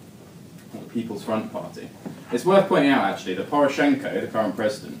Front, or the People's Front Party, it's worth pointing out actually that Poroshenko, the current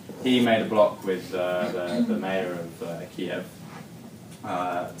president, he made a bloc with the mayor of Kiev.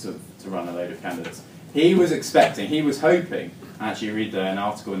 To run a load of candidates. He was hoping, I actually read an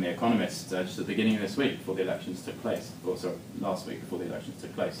article in The Economist just at the beginning of this week before the elections took place, or sorry, last week before the elections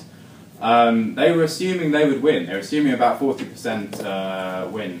took place. They were assuming they would win. They were assuming about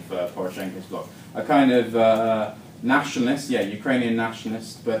 40% win for Poroshenko's bloc. A kind of nationalist, yeah, Ukrainian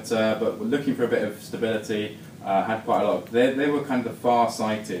nationalist, but looking for a bit of stability, had quite a lot. They were kind of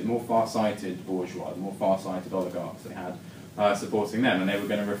the more far-sighted bourgeois, the more far-sighted oligarchs they had. Supporting them, and they were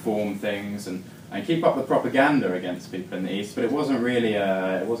going to reform things and keep up the propaganda against people in the East. But it wasn't really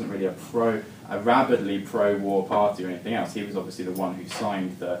a rabidly pro-war party or anything else. He was obviously the one who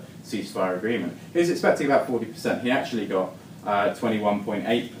signed the ceasefire agreement. He was expecting about 40%. He actually got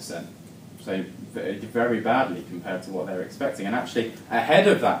 21.8%. So very badly compared to what they were expecting. And actually, ahead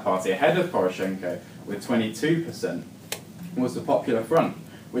of that party, ahead of Poroshenko, with 22%, was the Popular Front,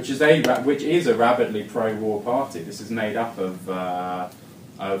 which is a rabidly pro-war party. This is made up of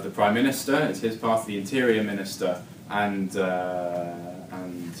the Prime Minister, it's his party, the Interior Minister, and hang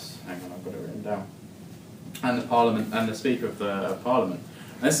on, I've got it written down, and the Parliament, and the Speaker of Parliament.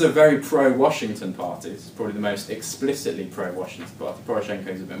 And this is a very pro-Washington party. This is probably the most explicitly pro-Washington party. Poroshenko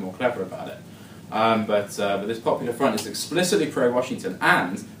is a bit more clever about it. But this Popular Front is explicitly pro-Washington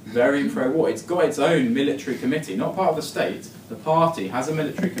and very pro-war. It's got its own military committee, not part of the state, the party has a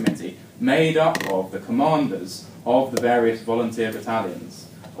military committee made up of the commanders of the various volunteer battalions,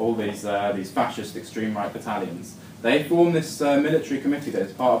 all these fascist extreme right battalions. They form this military committee that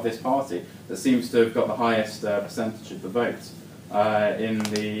is part of this party that seems to have got the highest percentage of the vote in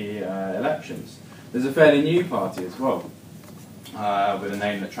the elections. There's a fairly new party as well, with a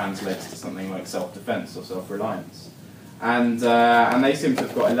name that translates to something like self-defense or self-reliance. And they seem to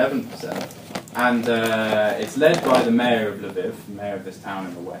have got 11%. And it's led by the mayor of Lviv, the mayor of this town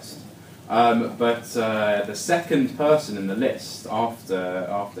in the west. But the second person in the list after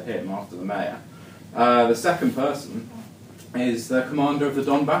the mayor, the second person is the commander of the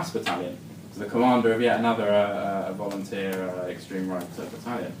Donbass battalion, the commander of yet another volunteer extreme right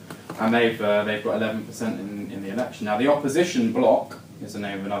battalion. And they've got 11% in the election. Now the opposition bloc is the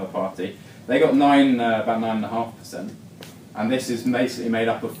name of another party. They got about 9.5%, and this is basically made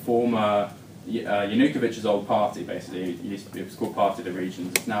up of former Yanukovych's old party. Basically, it was called Party of the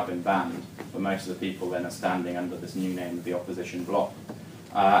Regions. It's now been banned, but most of the people then are standing under this new name of the opposition bloc.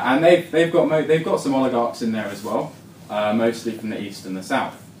 And they've got some oligarchs in there as well, mostly from the east and the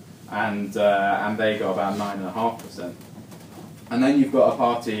south, and they got about 9.5%. And then you've got a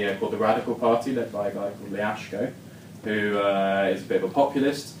party called the Radical Party, led by a guy called Lyashko, who is a bit of a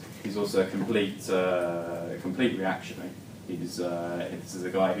populist. He's also a complete reactionary. This is a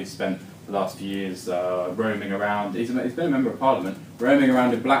guy who's spent the last few years roaming around. He's been a member of parliament, roaming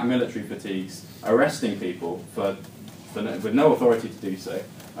around in black military fatigues, arresting people with no authority to do so,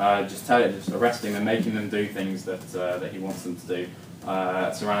 just arresting them, making them do things that he wants them to do,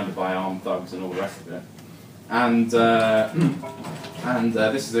 surrounded by armed thugs and all the rest of it. And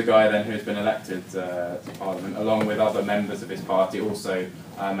this is a guy then who's been elected to parliament, along with other members of his party, also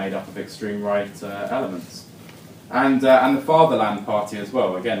made up of extreme right elements. And the Fatherland Party as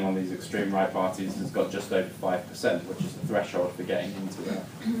well, again one of these extreme right parties, has got just over 5%, which is the threshold for getting into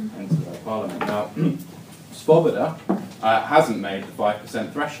parliament. Now, Svoboda hasn't made the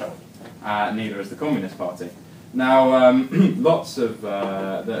 5% threshold, neither has the Communist Party. Now, lots of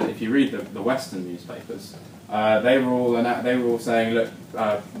if you read the Western newspapers, they were all saying, look,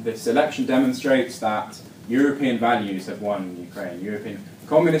 this election demonstrates that European values have won in Ukraine. European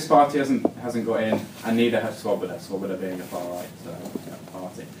Communist Party hasn't got in, and neither has Svoboda. Svoboda being a far right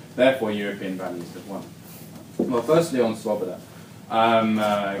party. Therefore, European values have won. Well, firstly on Svoboda.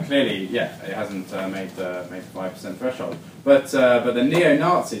 Clearly, yeah, it hasn't made the 5% threshold. But the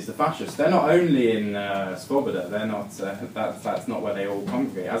neo-Nazis, the fascists, they're not only in Svoboda. They're not. That's not where they all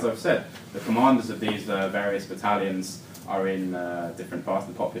congregate. As I've said, the commanders of these various battalions are in different parts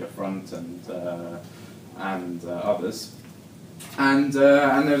of the Popular Front and others. And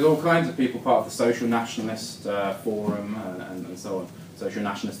there's all kinds of people part of the Social Nationalist Forum and so on, Social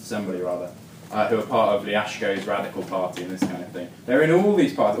Nationalist Assembly rather. Who are part of Lyashko's Radical Party and this kind of thing. They're in all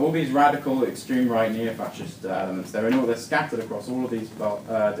these parties, all these radical, extreme right, neo-fascist elements. They're scattered across all of these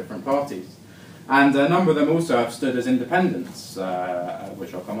different parties. And a number of them also have stood as independents,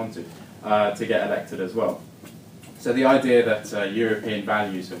 which I'll come on to get elected as well. So the idea that European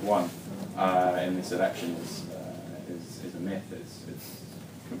values have won in this election is a myth, it's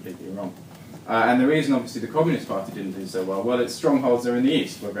completely wrong. And the reason, obviously, the Communist Party didn't do so well, its strongholds are in the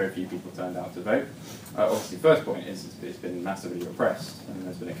east, where very few people turned out to vote. Obviously, the first point is it's been massively repressed, and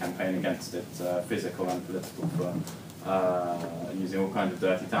there's been a campaign against it, physical and political, for using all kinds of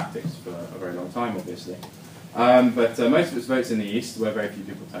dirty tactics for a very long time, obviously. But most of its votes in the east, where very few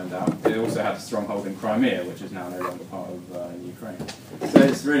people turned out. It also had a stronghold in Crimea, which is now no longer part of Ukraine. So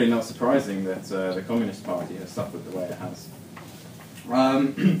it's really not surprising that the Communist Party has suffered the way it has.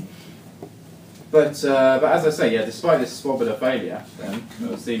 But as I say, yeah, despite this Svoboda failure, then,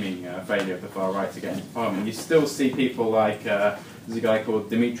 or seeming failure of the far right to get into parliament, you still see people like, there's a guy called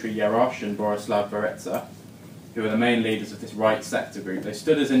Dmitry Yarosh and Borislav Beretsa, who are the main leaders of this right sector group. They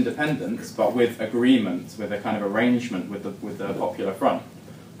stood as independents, but with agreement, with a kind of arrangement with the Popular Front,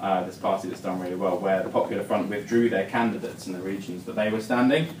 this party that's done really well, where the Popular Front withdrew their candidates in the regions that they were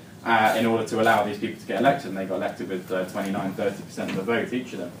standing in order to allow these people to get elected, and they got elected with 29–30% of the vote,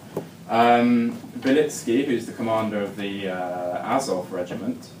 each of them. Gliniecki, who's the commander of the Azov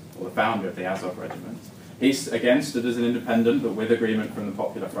regiment, or the founder of the Azov regiment, he's again stood as an independent, but with agreement from the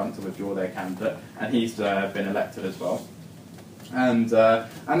Popular Front to withdraw their candidate, and he's been elected as well. And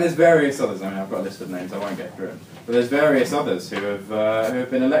there's various others. I mean, I've got a list of names. I won't get through them, but there's various others who have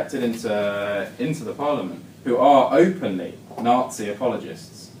been elected into the parliament who are openly Nazi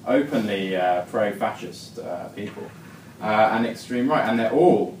apologists, openly pro-fascist people, and extreme right, and they're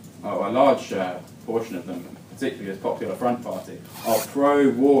all. A large portion of them, particularly the Popular Front Party, are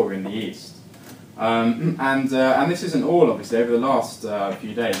pro-war in the East. And this isn't all, obviously. Over the last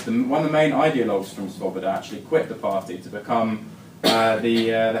few days, one of the main ideologues from Svoboda actually quit the party to become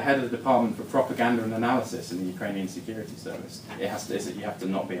the head of the Department for Propaganda and Analysis in the Ukrainian Security Service. You have to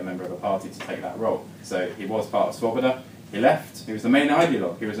not be a member of a party to take that role. So he was part of Svoboda. He left. He was the main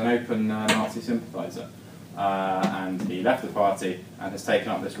ideologue. He was an open Nazi sympathiser. And he left the party and has taken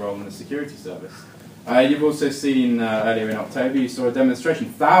up this role in the security service. You've also seen earlier in October, you saw a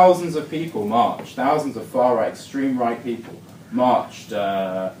demonstration. Thousands of people marched, thousands of far-right, extreme-right people marched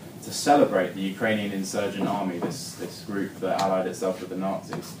to celebrate the Ukrainian insurgent army, this group that allied itself with the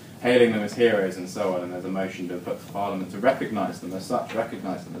Nazis, hailing them as heroes and so on, and there's a motion to put to Parliament to recognise them as such,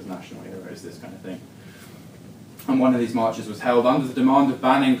 recognise them as national heroes, this kind of thing. And one of these marches was held under the demand of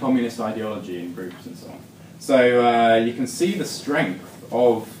banning communist ideology in groups and so on. So you can see the strength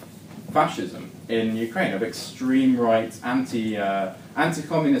of fascism in Ukraine, of extreme right,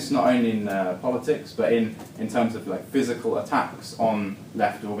 anti-communist, not only in politics, but in terms of like physical attacks on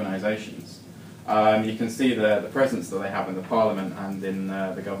left organisations. You can see the presence that they have in the parliament and in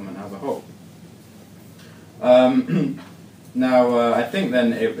the government as a whole. Now, I think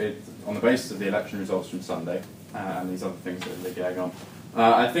then, on the basis of the election results from Sunday, and these other things that are going on,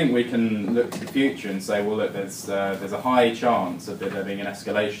 I think we can look to the future and say, well, look, there's a high chance of there being an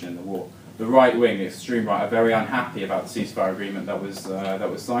escalation in the war. The right wing, the extreme right, are very unhappy about the ceasefire agreement that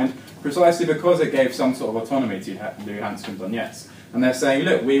was signed, precisely because it gave some sort of autonomy to Luhansk and Donetsk. And they're saying,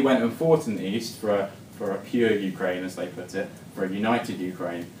 look, we went and fought in the east for a pure Ukraine, as they put it, for a united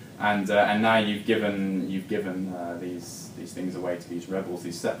Ukraine, and now you've given these things away to these rebels,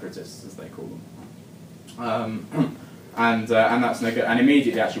 these separatists, as they call them. And that's no good. And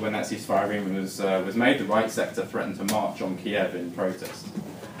immediately, actually, when that ceasefire agreement was made, the right sector threatened to march on Kiev in protest.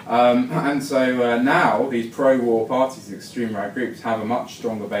 And so now these pro-war parties, the extreme right groups, have a much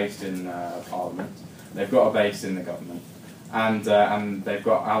stronger base in Parliament. They've got a base in the government, and they've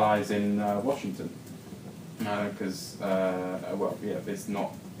got allies in Washington. Because well, yeah,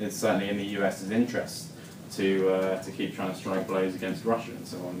 it's certainly in the US's interest to keep trying to strike blows against Russia and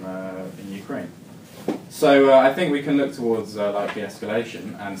so on in Ukraine. So I think we can look towards likely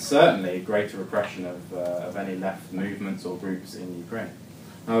escalation and certainly greater repression of any left movements or groups in Ukraine.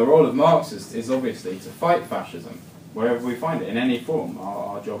 Now, the role of Marxists is obviously to fight fascism wherever we find it, in any form.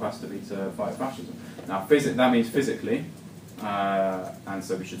 Our job has to be to fight fascism. Now, that means physically, and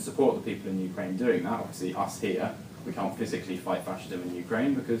so we should support the people in Ukraine doing that. Obviously, us here, we can't physically fight fascism in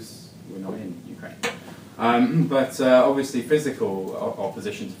Ukraine because we're not in Ukraine. But obviously, physical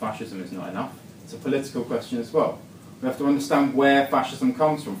opposition to fascism is not enough. It's a political question as well. We have to understand where fascism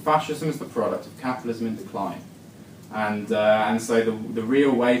comes from. Fascism is the product of capitalism in decline. And so the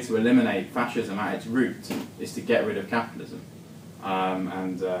real way to eliminate fascism at its root is to get rid of capitalism.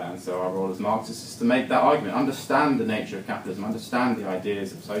 And so our role as Marxists is to make that argument, understand the nature of capitalism, understand the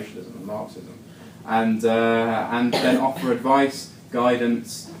ideas of socialism and Marxism, and then offer advice,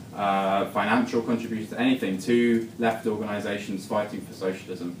 guidance, financial contributions, anything to left organisations fighting for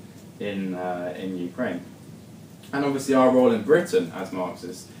socialism in Ukraine. And obviously our role in Britain as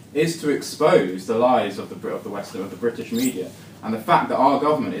Marxists is to expose the lies of the British media and the fact that our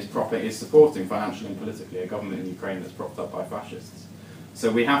government is supporting financially and politically a government in Ukraine that's propped up by fascists.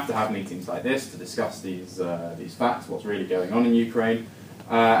 So we have to have meetings like this to discuss these facts, what's really going on in Ukraine,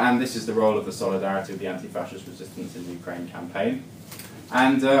 and this is the role of the Solidarity with the Anti-Fascist Resistance in Ukraine campaign.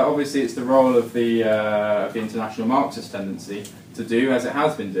 And obviously it's the role of the international Marxist tendency to do, as it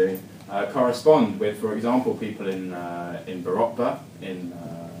has been doing, correspond with, for example, people in Borotba in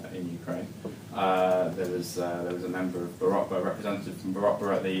Ukraine. There was a member of Borotba, a representative from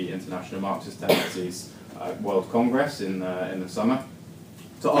Borotba at the International Marxist Tendencies World Congress in the summer,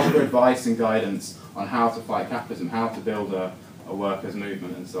 to offer advice and guidance on how to fight capitalism, how to build a workers'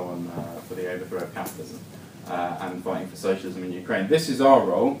 movement and so on for the overthrow of capitalism and fighting for socialism in Ukraine. This is our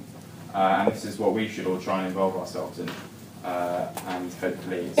role, and this is what we should all try and involve ourselves in. And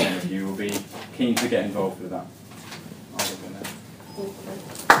hopefully some of you will be keen to get involved with that.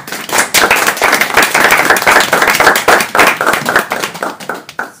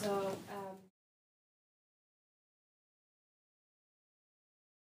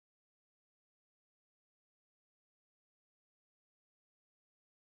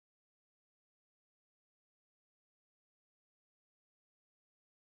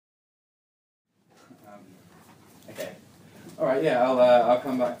 Okay. All right. Yeah, I'll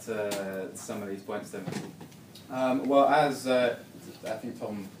come back to some of these points then. Well, as I think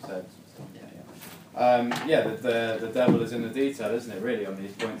Tom said, the devil is in the detail, isn't it? Really, on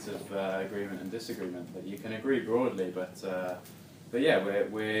these points of agreement and disagreement. That you can agree broadly, but but yeah,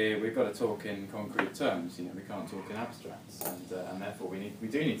 we've got to talk in concrete terms. You know, we can't talk in abstracts, and therefore we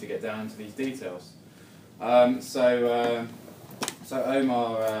do need to get down into these details. So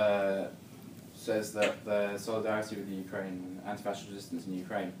Omar says that the solidarity with the Ukraine and anti-fascist resistance in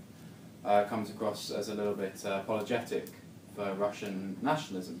Ukraine comes across as a little bit apologetic for Russian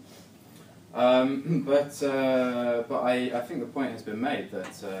nationalism. But I think the point has been made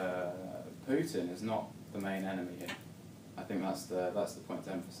that Putin is not the main enemy here. I think that's the point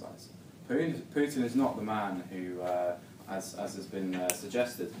to emphasise. Putin is not the man who, as has been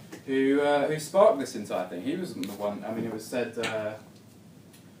suggested, who sparked this entire thing. He wasn't the one. I mean, it was said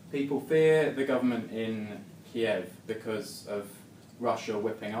people fear the government in Kiev because of Russia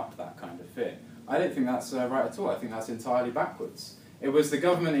whipping up that kind of fear. I don't think that's right at all. I think that's entirely backwards. It was the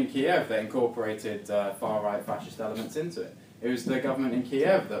government in Kiev that incorporated far-right fascist elements into it. It was the government in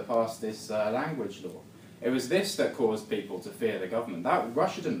Kiev that passed this language law. It was this that caused people to fear the government.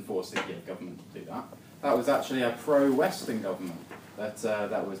 Russia didn't force the Kiev government to do that. That was actually a pro-Western government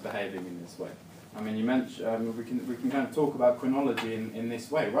that was behaving in this way. I mean, you mentioned we can kind of talk about chronology in this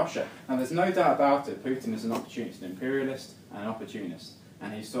way. Russia, and there's no doubt about it. Putin is an opportunist, an imperialist, and an opportunist.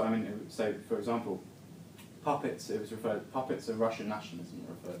 And he's so. I mean, so for example, puppets. It was referred. Puppets of Russian nationalism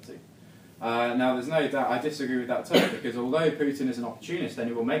were referred to. Now, there's no doubt. I disagree with that term because although Putin is an opportunist, then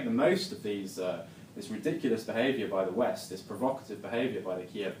he will make the most of these. This ridiculous behaviour by the West, this provocative behaviour by the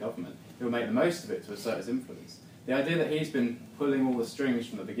Kiev government. He will make the most of it to assert his influence. The idea that he's been pulling all the strings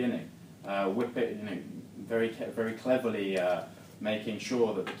from the beginning. Very cleverly making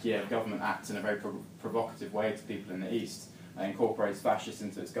sure that the Kiev government acts in a very provocative way to people in the East, incorporates fascists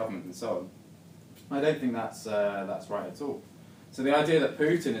into its government and so on. I don't think that's right at all. So the idea that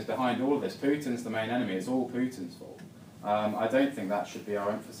Putin is behind all of this, Putin's the main enemy, is all Putin's fault. I don't think that should be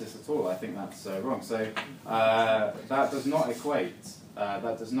our emphasis at all. I think that's wrong. So that does not equate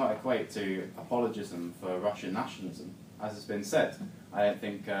to apologism for Russian nationalism, as has been said. I don't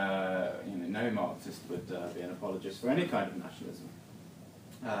think no Marxist would be an apologist for any kind of nationalism,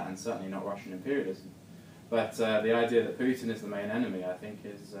 and certainly not Russian imperialism. But the idea that Putin is the main enemy, I think,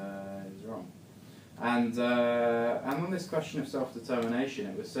 is wrong. And on this question of self-determination,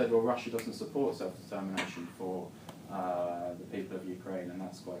 it was said, well, Russia doesn't support self-determination for the people of Ukraine, and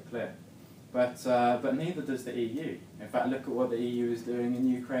that's quite clear. But neither does the EU. In fact, look at what the EU is doing in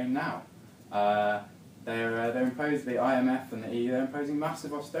Ukraine now. They're imposing, the IMF and the EU, they're imposing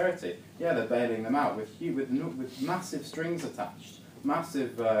massive austerity. Yeah, they're bailing them out with massive strings attached,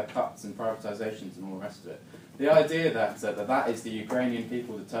 massive cuts and privatisations and all the rest of it. The idea that is the Ukrainian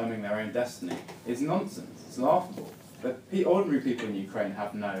people determining their own destiny is nonsense. It's laughable. But ordinary people in Ukraine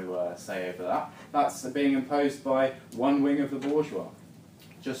have no say over that. That's being imposed by one wing of the bourgeois.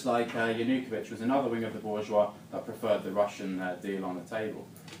 Just like Yanukovych was another wing of the bourgeois that preferred the Russian deal on the table.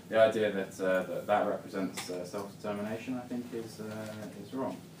 The idea that represents self-determination, I think, is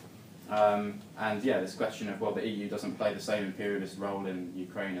wrong. And yeah, this question of, well, the EU doesn't play the same imperialist role in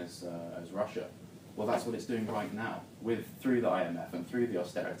Ukraine as Russia. Well, that's what it's doing right now, through the IMF and through the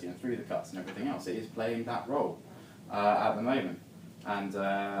austerity and through the cuts and everything else. It is playing that role at the moment. And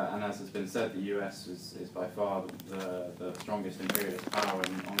as has been said, the US is by far the strongest imperialist power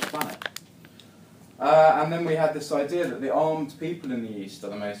on the planet. And then we had this idea that the armed people in the East are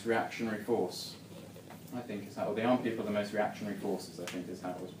the most reactionary force. I think is how, or the armed people are the most reactionary forces, I think is how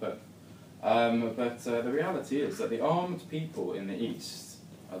it was put. But the reality is that the armed people in the East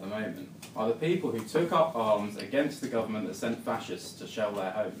at the moment are the people who took up arms against the government that sent fascists to shell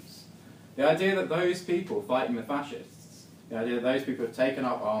their homes. The idea that those people fighting the fascists, the idea that those people have taken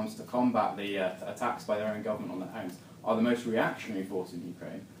up arms to combat the attacks by their own government on their homes, are the most reactionary force in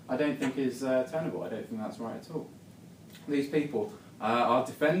Ukraine, I don't think is tenable. I don't think that's right at all. These people are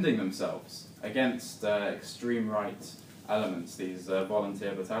defending themselves against extreme right elements, these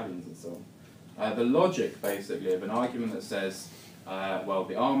volunteer battalions and so on. The logic, basically, of an argument that says, well,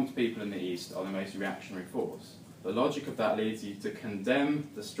 the armed people in the East are the most reactionary force, the logic of that leads you to condemn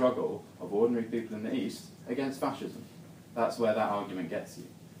the struggle of ordinary people in the East against fascism. That's where that argument gets you.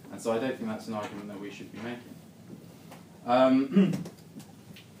 And so I don't think that's an argument that we should be making.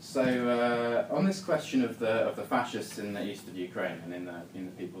 So on this question of the fascists in the east of Ukraine and in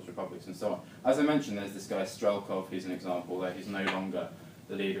the People's Republics and so on, as I mentioned, there's this guy Strelkov. He's an example, though he's no longer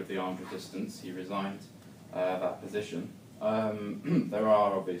the leader of the armed resistance. He resigned that position. There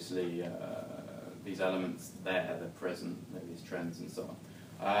are obviously these elements there, they're present, these trends and so on,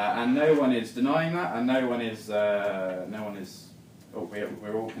 and no one is denying that, and no one is.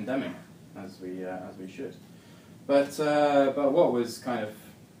 We're all condemning it, as we should. But what was kind of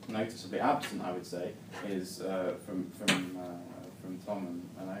noticeably absent, I would say, is from from Tom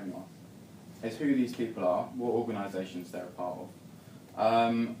and Omar, is who these people are, what organisations they're a part of.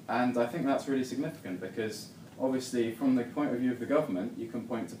 And I think that's really significant because obviously from the point of view of the government you can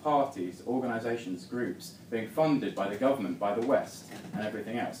point to parties, organisations, groups being funded by the government, by the West and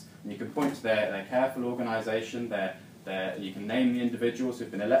everything else. And you can point to their careful organisation, you can name the individuals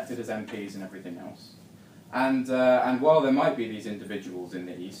who've been elected as MPs and everything else. And while there might be these individuals in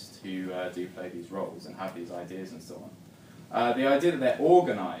the East who do play these roles and have these ideas and so on, the idea that they're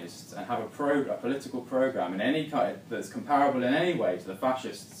organised and have a political programme in any kind that's comparable in any way to the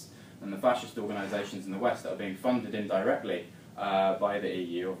fascists and the fascist organisations in the West that are being funded indirectly by the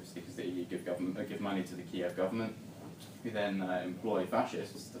EU, obviously because the EU give money to the Kiev government, who then employ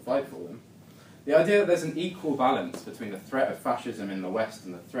fascists to fight for them. The idea that there's an equal balance between the threat of fascism in the West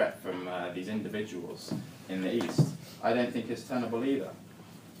and the threat from these individuals in the East, I don't think is tenable either.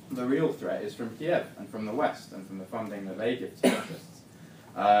 The real threat is from Kiev and from the West and from the funding that they give to fascists.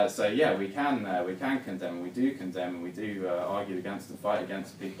 So yeah, we can condemn, and we do condemn, and we do argue against and fight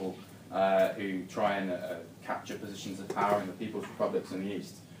against people who try and capture positions of power in the People's Republics in the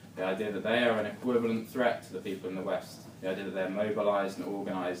East. The idea that they are an equivalent threat to the people in the West, the idea that they're mobilised and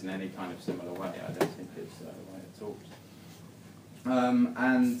organised in any kind of similar way, I don't think is right at all.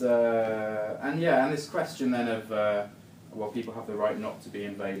 And this question then of well, people have the right not to be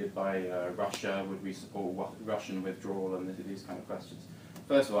invaded by Russia. Would we support Russian withdrawal and these kind of questions?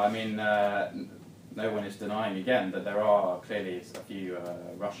 First of all, I mean, no one is denying again that there are clearly a few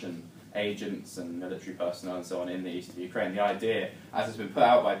Russian agents and military personnel and so on in the east of Ukraine. The idea, as has been put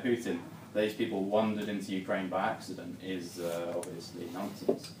out by Putin, these people wandered into Ukraine by accident is obviously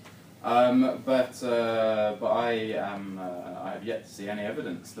nonsense. But I have yet to see any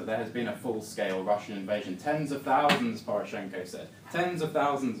evidence that there has been a full-scale Russian invasion. Tens of thousands, Poroshenko said, tens of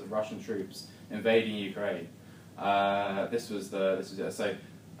thousands of Russian troops invading Ukraine. This was it. So,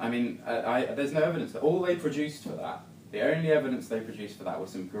 I mean, there's no evidence. All they produced for that, the only evidence they produced for that was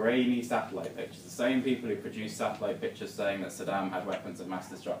some grainy satellite pictures. The same people who produced satellite pictures saying that Saddam had weapons of mass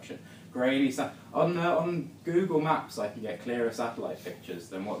destruction. Grainy on Google Maps, I can get clearer satellite pictures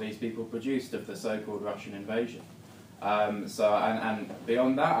than what these people produced of the so-called Russian invasion. And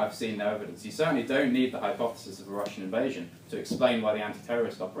beyond that, I've seen no evidence. You certainly don't need the hypothesis of a Russian invasion to explain why the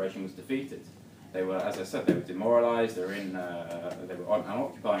anti-terrorist operation was defeated. They were, as I said, they were demoralised. They were an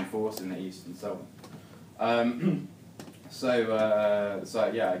occupying force in the east and so on.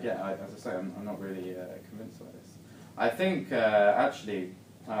 So yeah, again, as I say, I'm not really convinced by this. I think actually,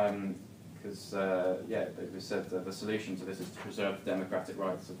 because yeah, it was said the solution to this is to preserve the democratic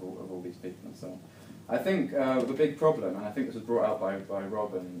rights of all these people and so on. I think the big problem, and I think this was brought out by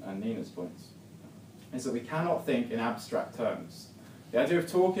Rob and Nina's points, is that we cannot think in abstract terms. The idea of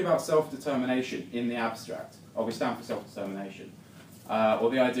talking about self-determination in the abstract, or we stand for self-determination, or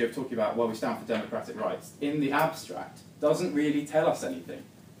the idea of talking about, well, we stand for democratic rights, in the abstract, doesn't really tell us anything.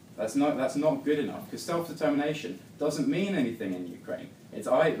 That's not good enough, because self-determination doesn't mean anything in Ukraine. It's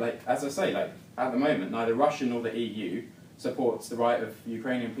as I say, at the moment, neither Russia nor the EU supports the right of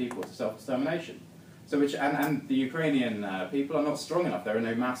Ukrainian people to self-determination. So and the Ukrainian people are not strong enough. There are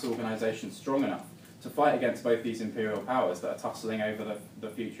no mass organisations strong enough to fight against both these imperial powers that are tussling over the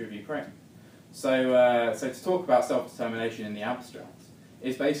future of Ukraine. So to talk about self-determination in the abstract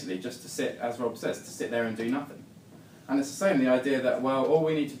is basically just to sit, as Rob says, to sit there and do nothing. And it's the same, the idea that, well, all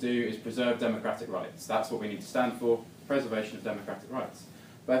we need to do is preserve democratic rights. That's what we need to stand for, preservation of democratic rights.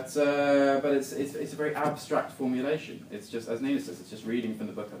 But it's a very abstract formulation. It's just, as Nina says, it's just reading from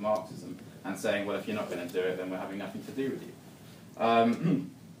the book of Marxism and saying, well, if you're not going to do it, then we're having nothing to do with you. I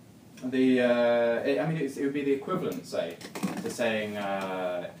mean, it would be the equivalent, say, to saying,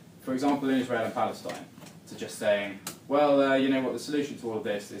 for example, in Israel and Palestine, to just saying, well, you know what, the solution to all of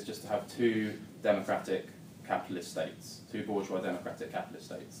this is just to have two democratic capitalist states, two bourgeois democratic capitalist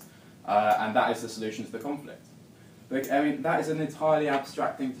states. And that is the solution to the conflict. But, I mean, that is an entirely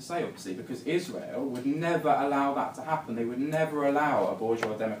abstract thing to say, obviously, because Israel would never allow that to happen. They would never allow a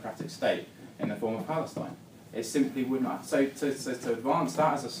bourgeois democratic state in the form of Palestine. It simply would not. So to advance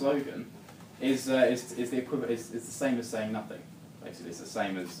that as a slogan is the equivalent. Is the same as saying nothing. Basically, it's the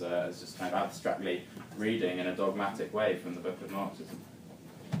same as just kind of abstractly reading in a dogmatic way from the book of Marxism.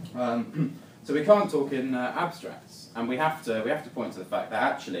 So we can't talk in abstracts, and we have to point to the fact that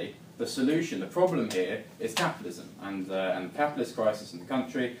actually the solution, the problem here, is capitalism and the capitalist crisis in the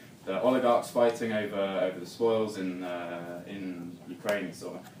country, the oligarchs fighting over the spoils in Ukraine and so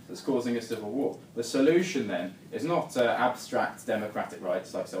on, that's causing a civil war. The solution then is not abstract democratic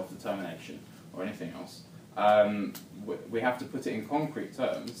rights like self-determination or anything else. We have to put it in concrete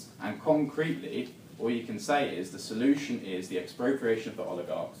terms, and concretely, All you can say is the solution is the expropriation of the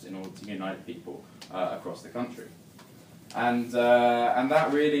oligarchs in order to unite people across the country. And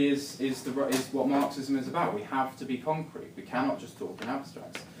that really is what Marxism is about. We have to be concrete. We cannot just talk in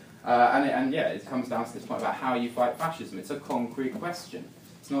abstracts. Yeah, it comes down to this point about how you fight fascism. It's a concrete question.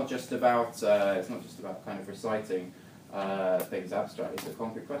 It's not just about kind of reciting things abstractly. It's a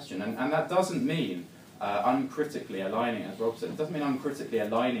concrete question, and that doesn't mean uncritically aligning, as Rob said. It doesn't mean uncritically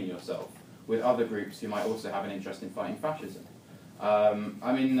aligning yourself with other groups who might also have an interest in fighting fascism. I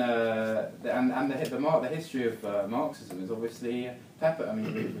mean, the history of Marxism is obviously peppered. I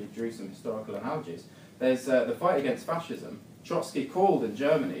mean, we drew some historical analogies. There's the fight against fascism. Trotsky called in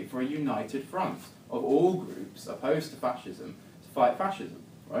Germany for a united front of all groups opposed to fascism to fight fascism,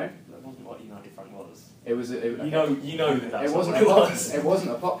 right? That wasn't what United Front was. It was. You know that's it wasn't what it was. It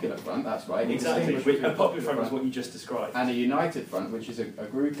wasn't a popular front. That's right. Exactly. A popular front is what you just described. And a united front, which is a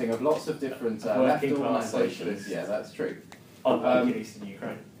grouping of lots of different left organisations. Yeah, that's true. Unlike in Eastern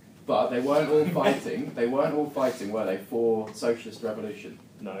Ukraine. But they weren't all fighting. They weren't all fighting, were they, for socialist revolution?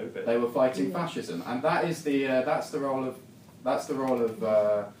 No, but they were fighting fascism, and that is that's the role of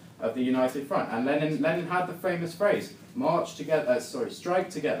the United Front. And Lenin had the famous phrase: "March together, strike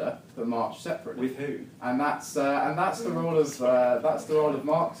together, but march separately." With who? And that's the role of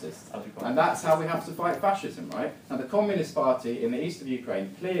Marxists, and that's how we have to fight fascism, right? Now, the Communist Party in the east of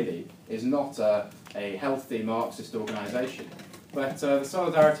Ukraine clearly is not a healthy Marxist organisation, but the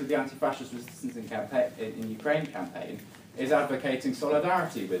Solidarity of the Anti-Fascist Resistance in Ukraine campaign is advocating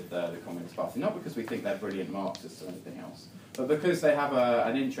solidarity with the Communist Party, not because we think they're brilliant Marxists or anything else, but because they have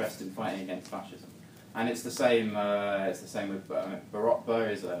an interest in fighting against fascism. And it's the same. It's the same with Barotba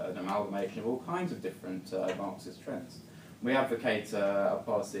is an amalgamation of all kinds of different Marxist trends. We advocate a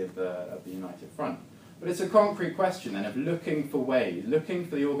policy of the United Front, but it's a concrete question then of looking for ways, looking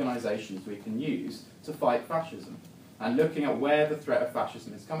for the organisations we can use to fight fascism, and looking at where the threat of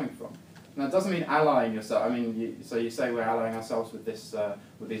fascism is coming from. Now, it doesn't mean allying yourself. I mean, you say we're allying ourselves with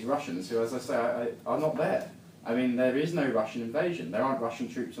these Russians, who, as I say, are not there. I mean, there is no Russian invasion. There aren't Russian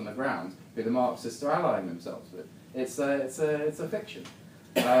troops on the ground who the Marxists are allying themselves with. It's a fiction.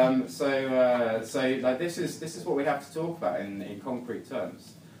 Like this is what we have to talk about in concrete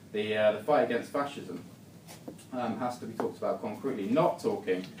terms. The fight against fascism has to be talked about concretely, not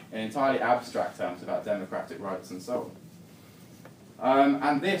talking in entirely abstract terms about democratic rights and so on.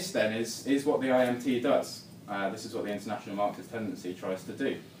 And this then is what the IMT does. This is what the International Marxist Tendency tries to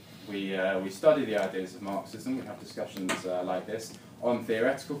do. We study the ideas of Marxism, we have discussions like this on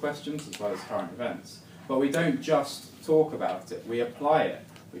theoretical questions as well as current events. But we don't just talk about it, we apply it.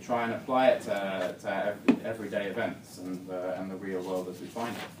 We try and apply it to everyday events and the real world as we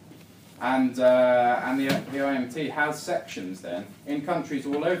find it. And the IMT has sections then in countries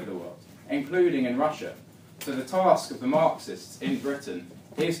all over the world, including in Russia. So the task of the Marxists in Britain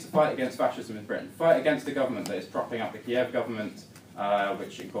is to fight against fascism in Britain, fight against the government that is propping up the Kiev government,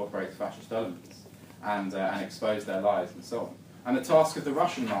 which incorporates fascist elements, and expose their lies and so on. And the task of the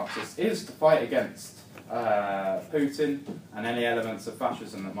Russian Marxists is to fight against Putin and any elements of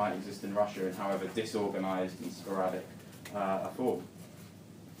fascism that might exist in Russia in however disorganised and sporadic a form.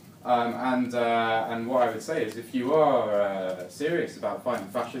 And what I would say is, if you are serious about fighting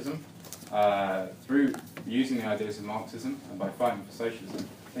fascism through using the ideas of Marxism and by fighting for socialism,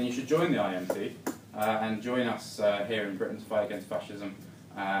 then you should join the IMT and join us here in Britain to fight against fascism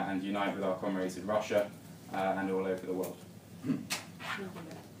and unite with our comrades in Russia and all over the world.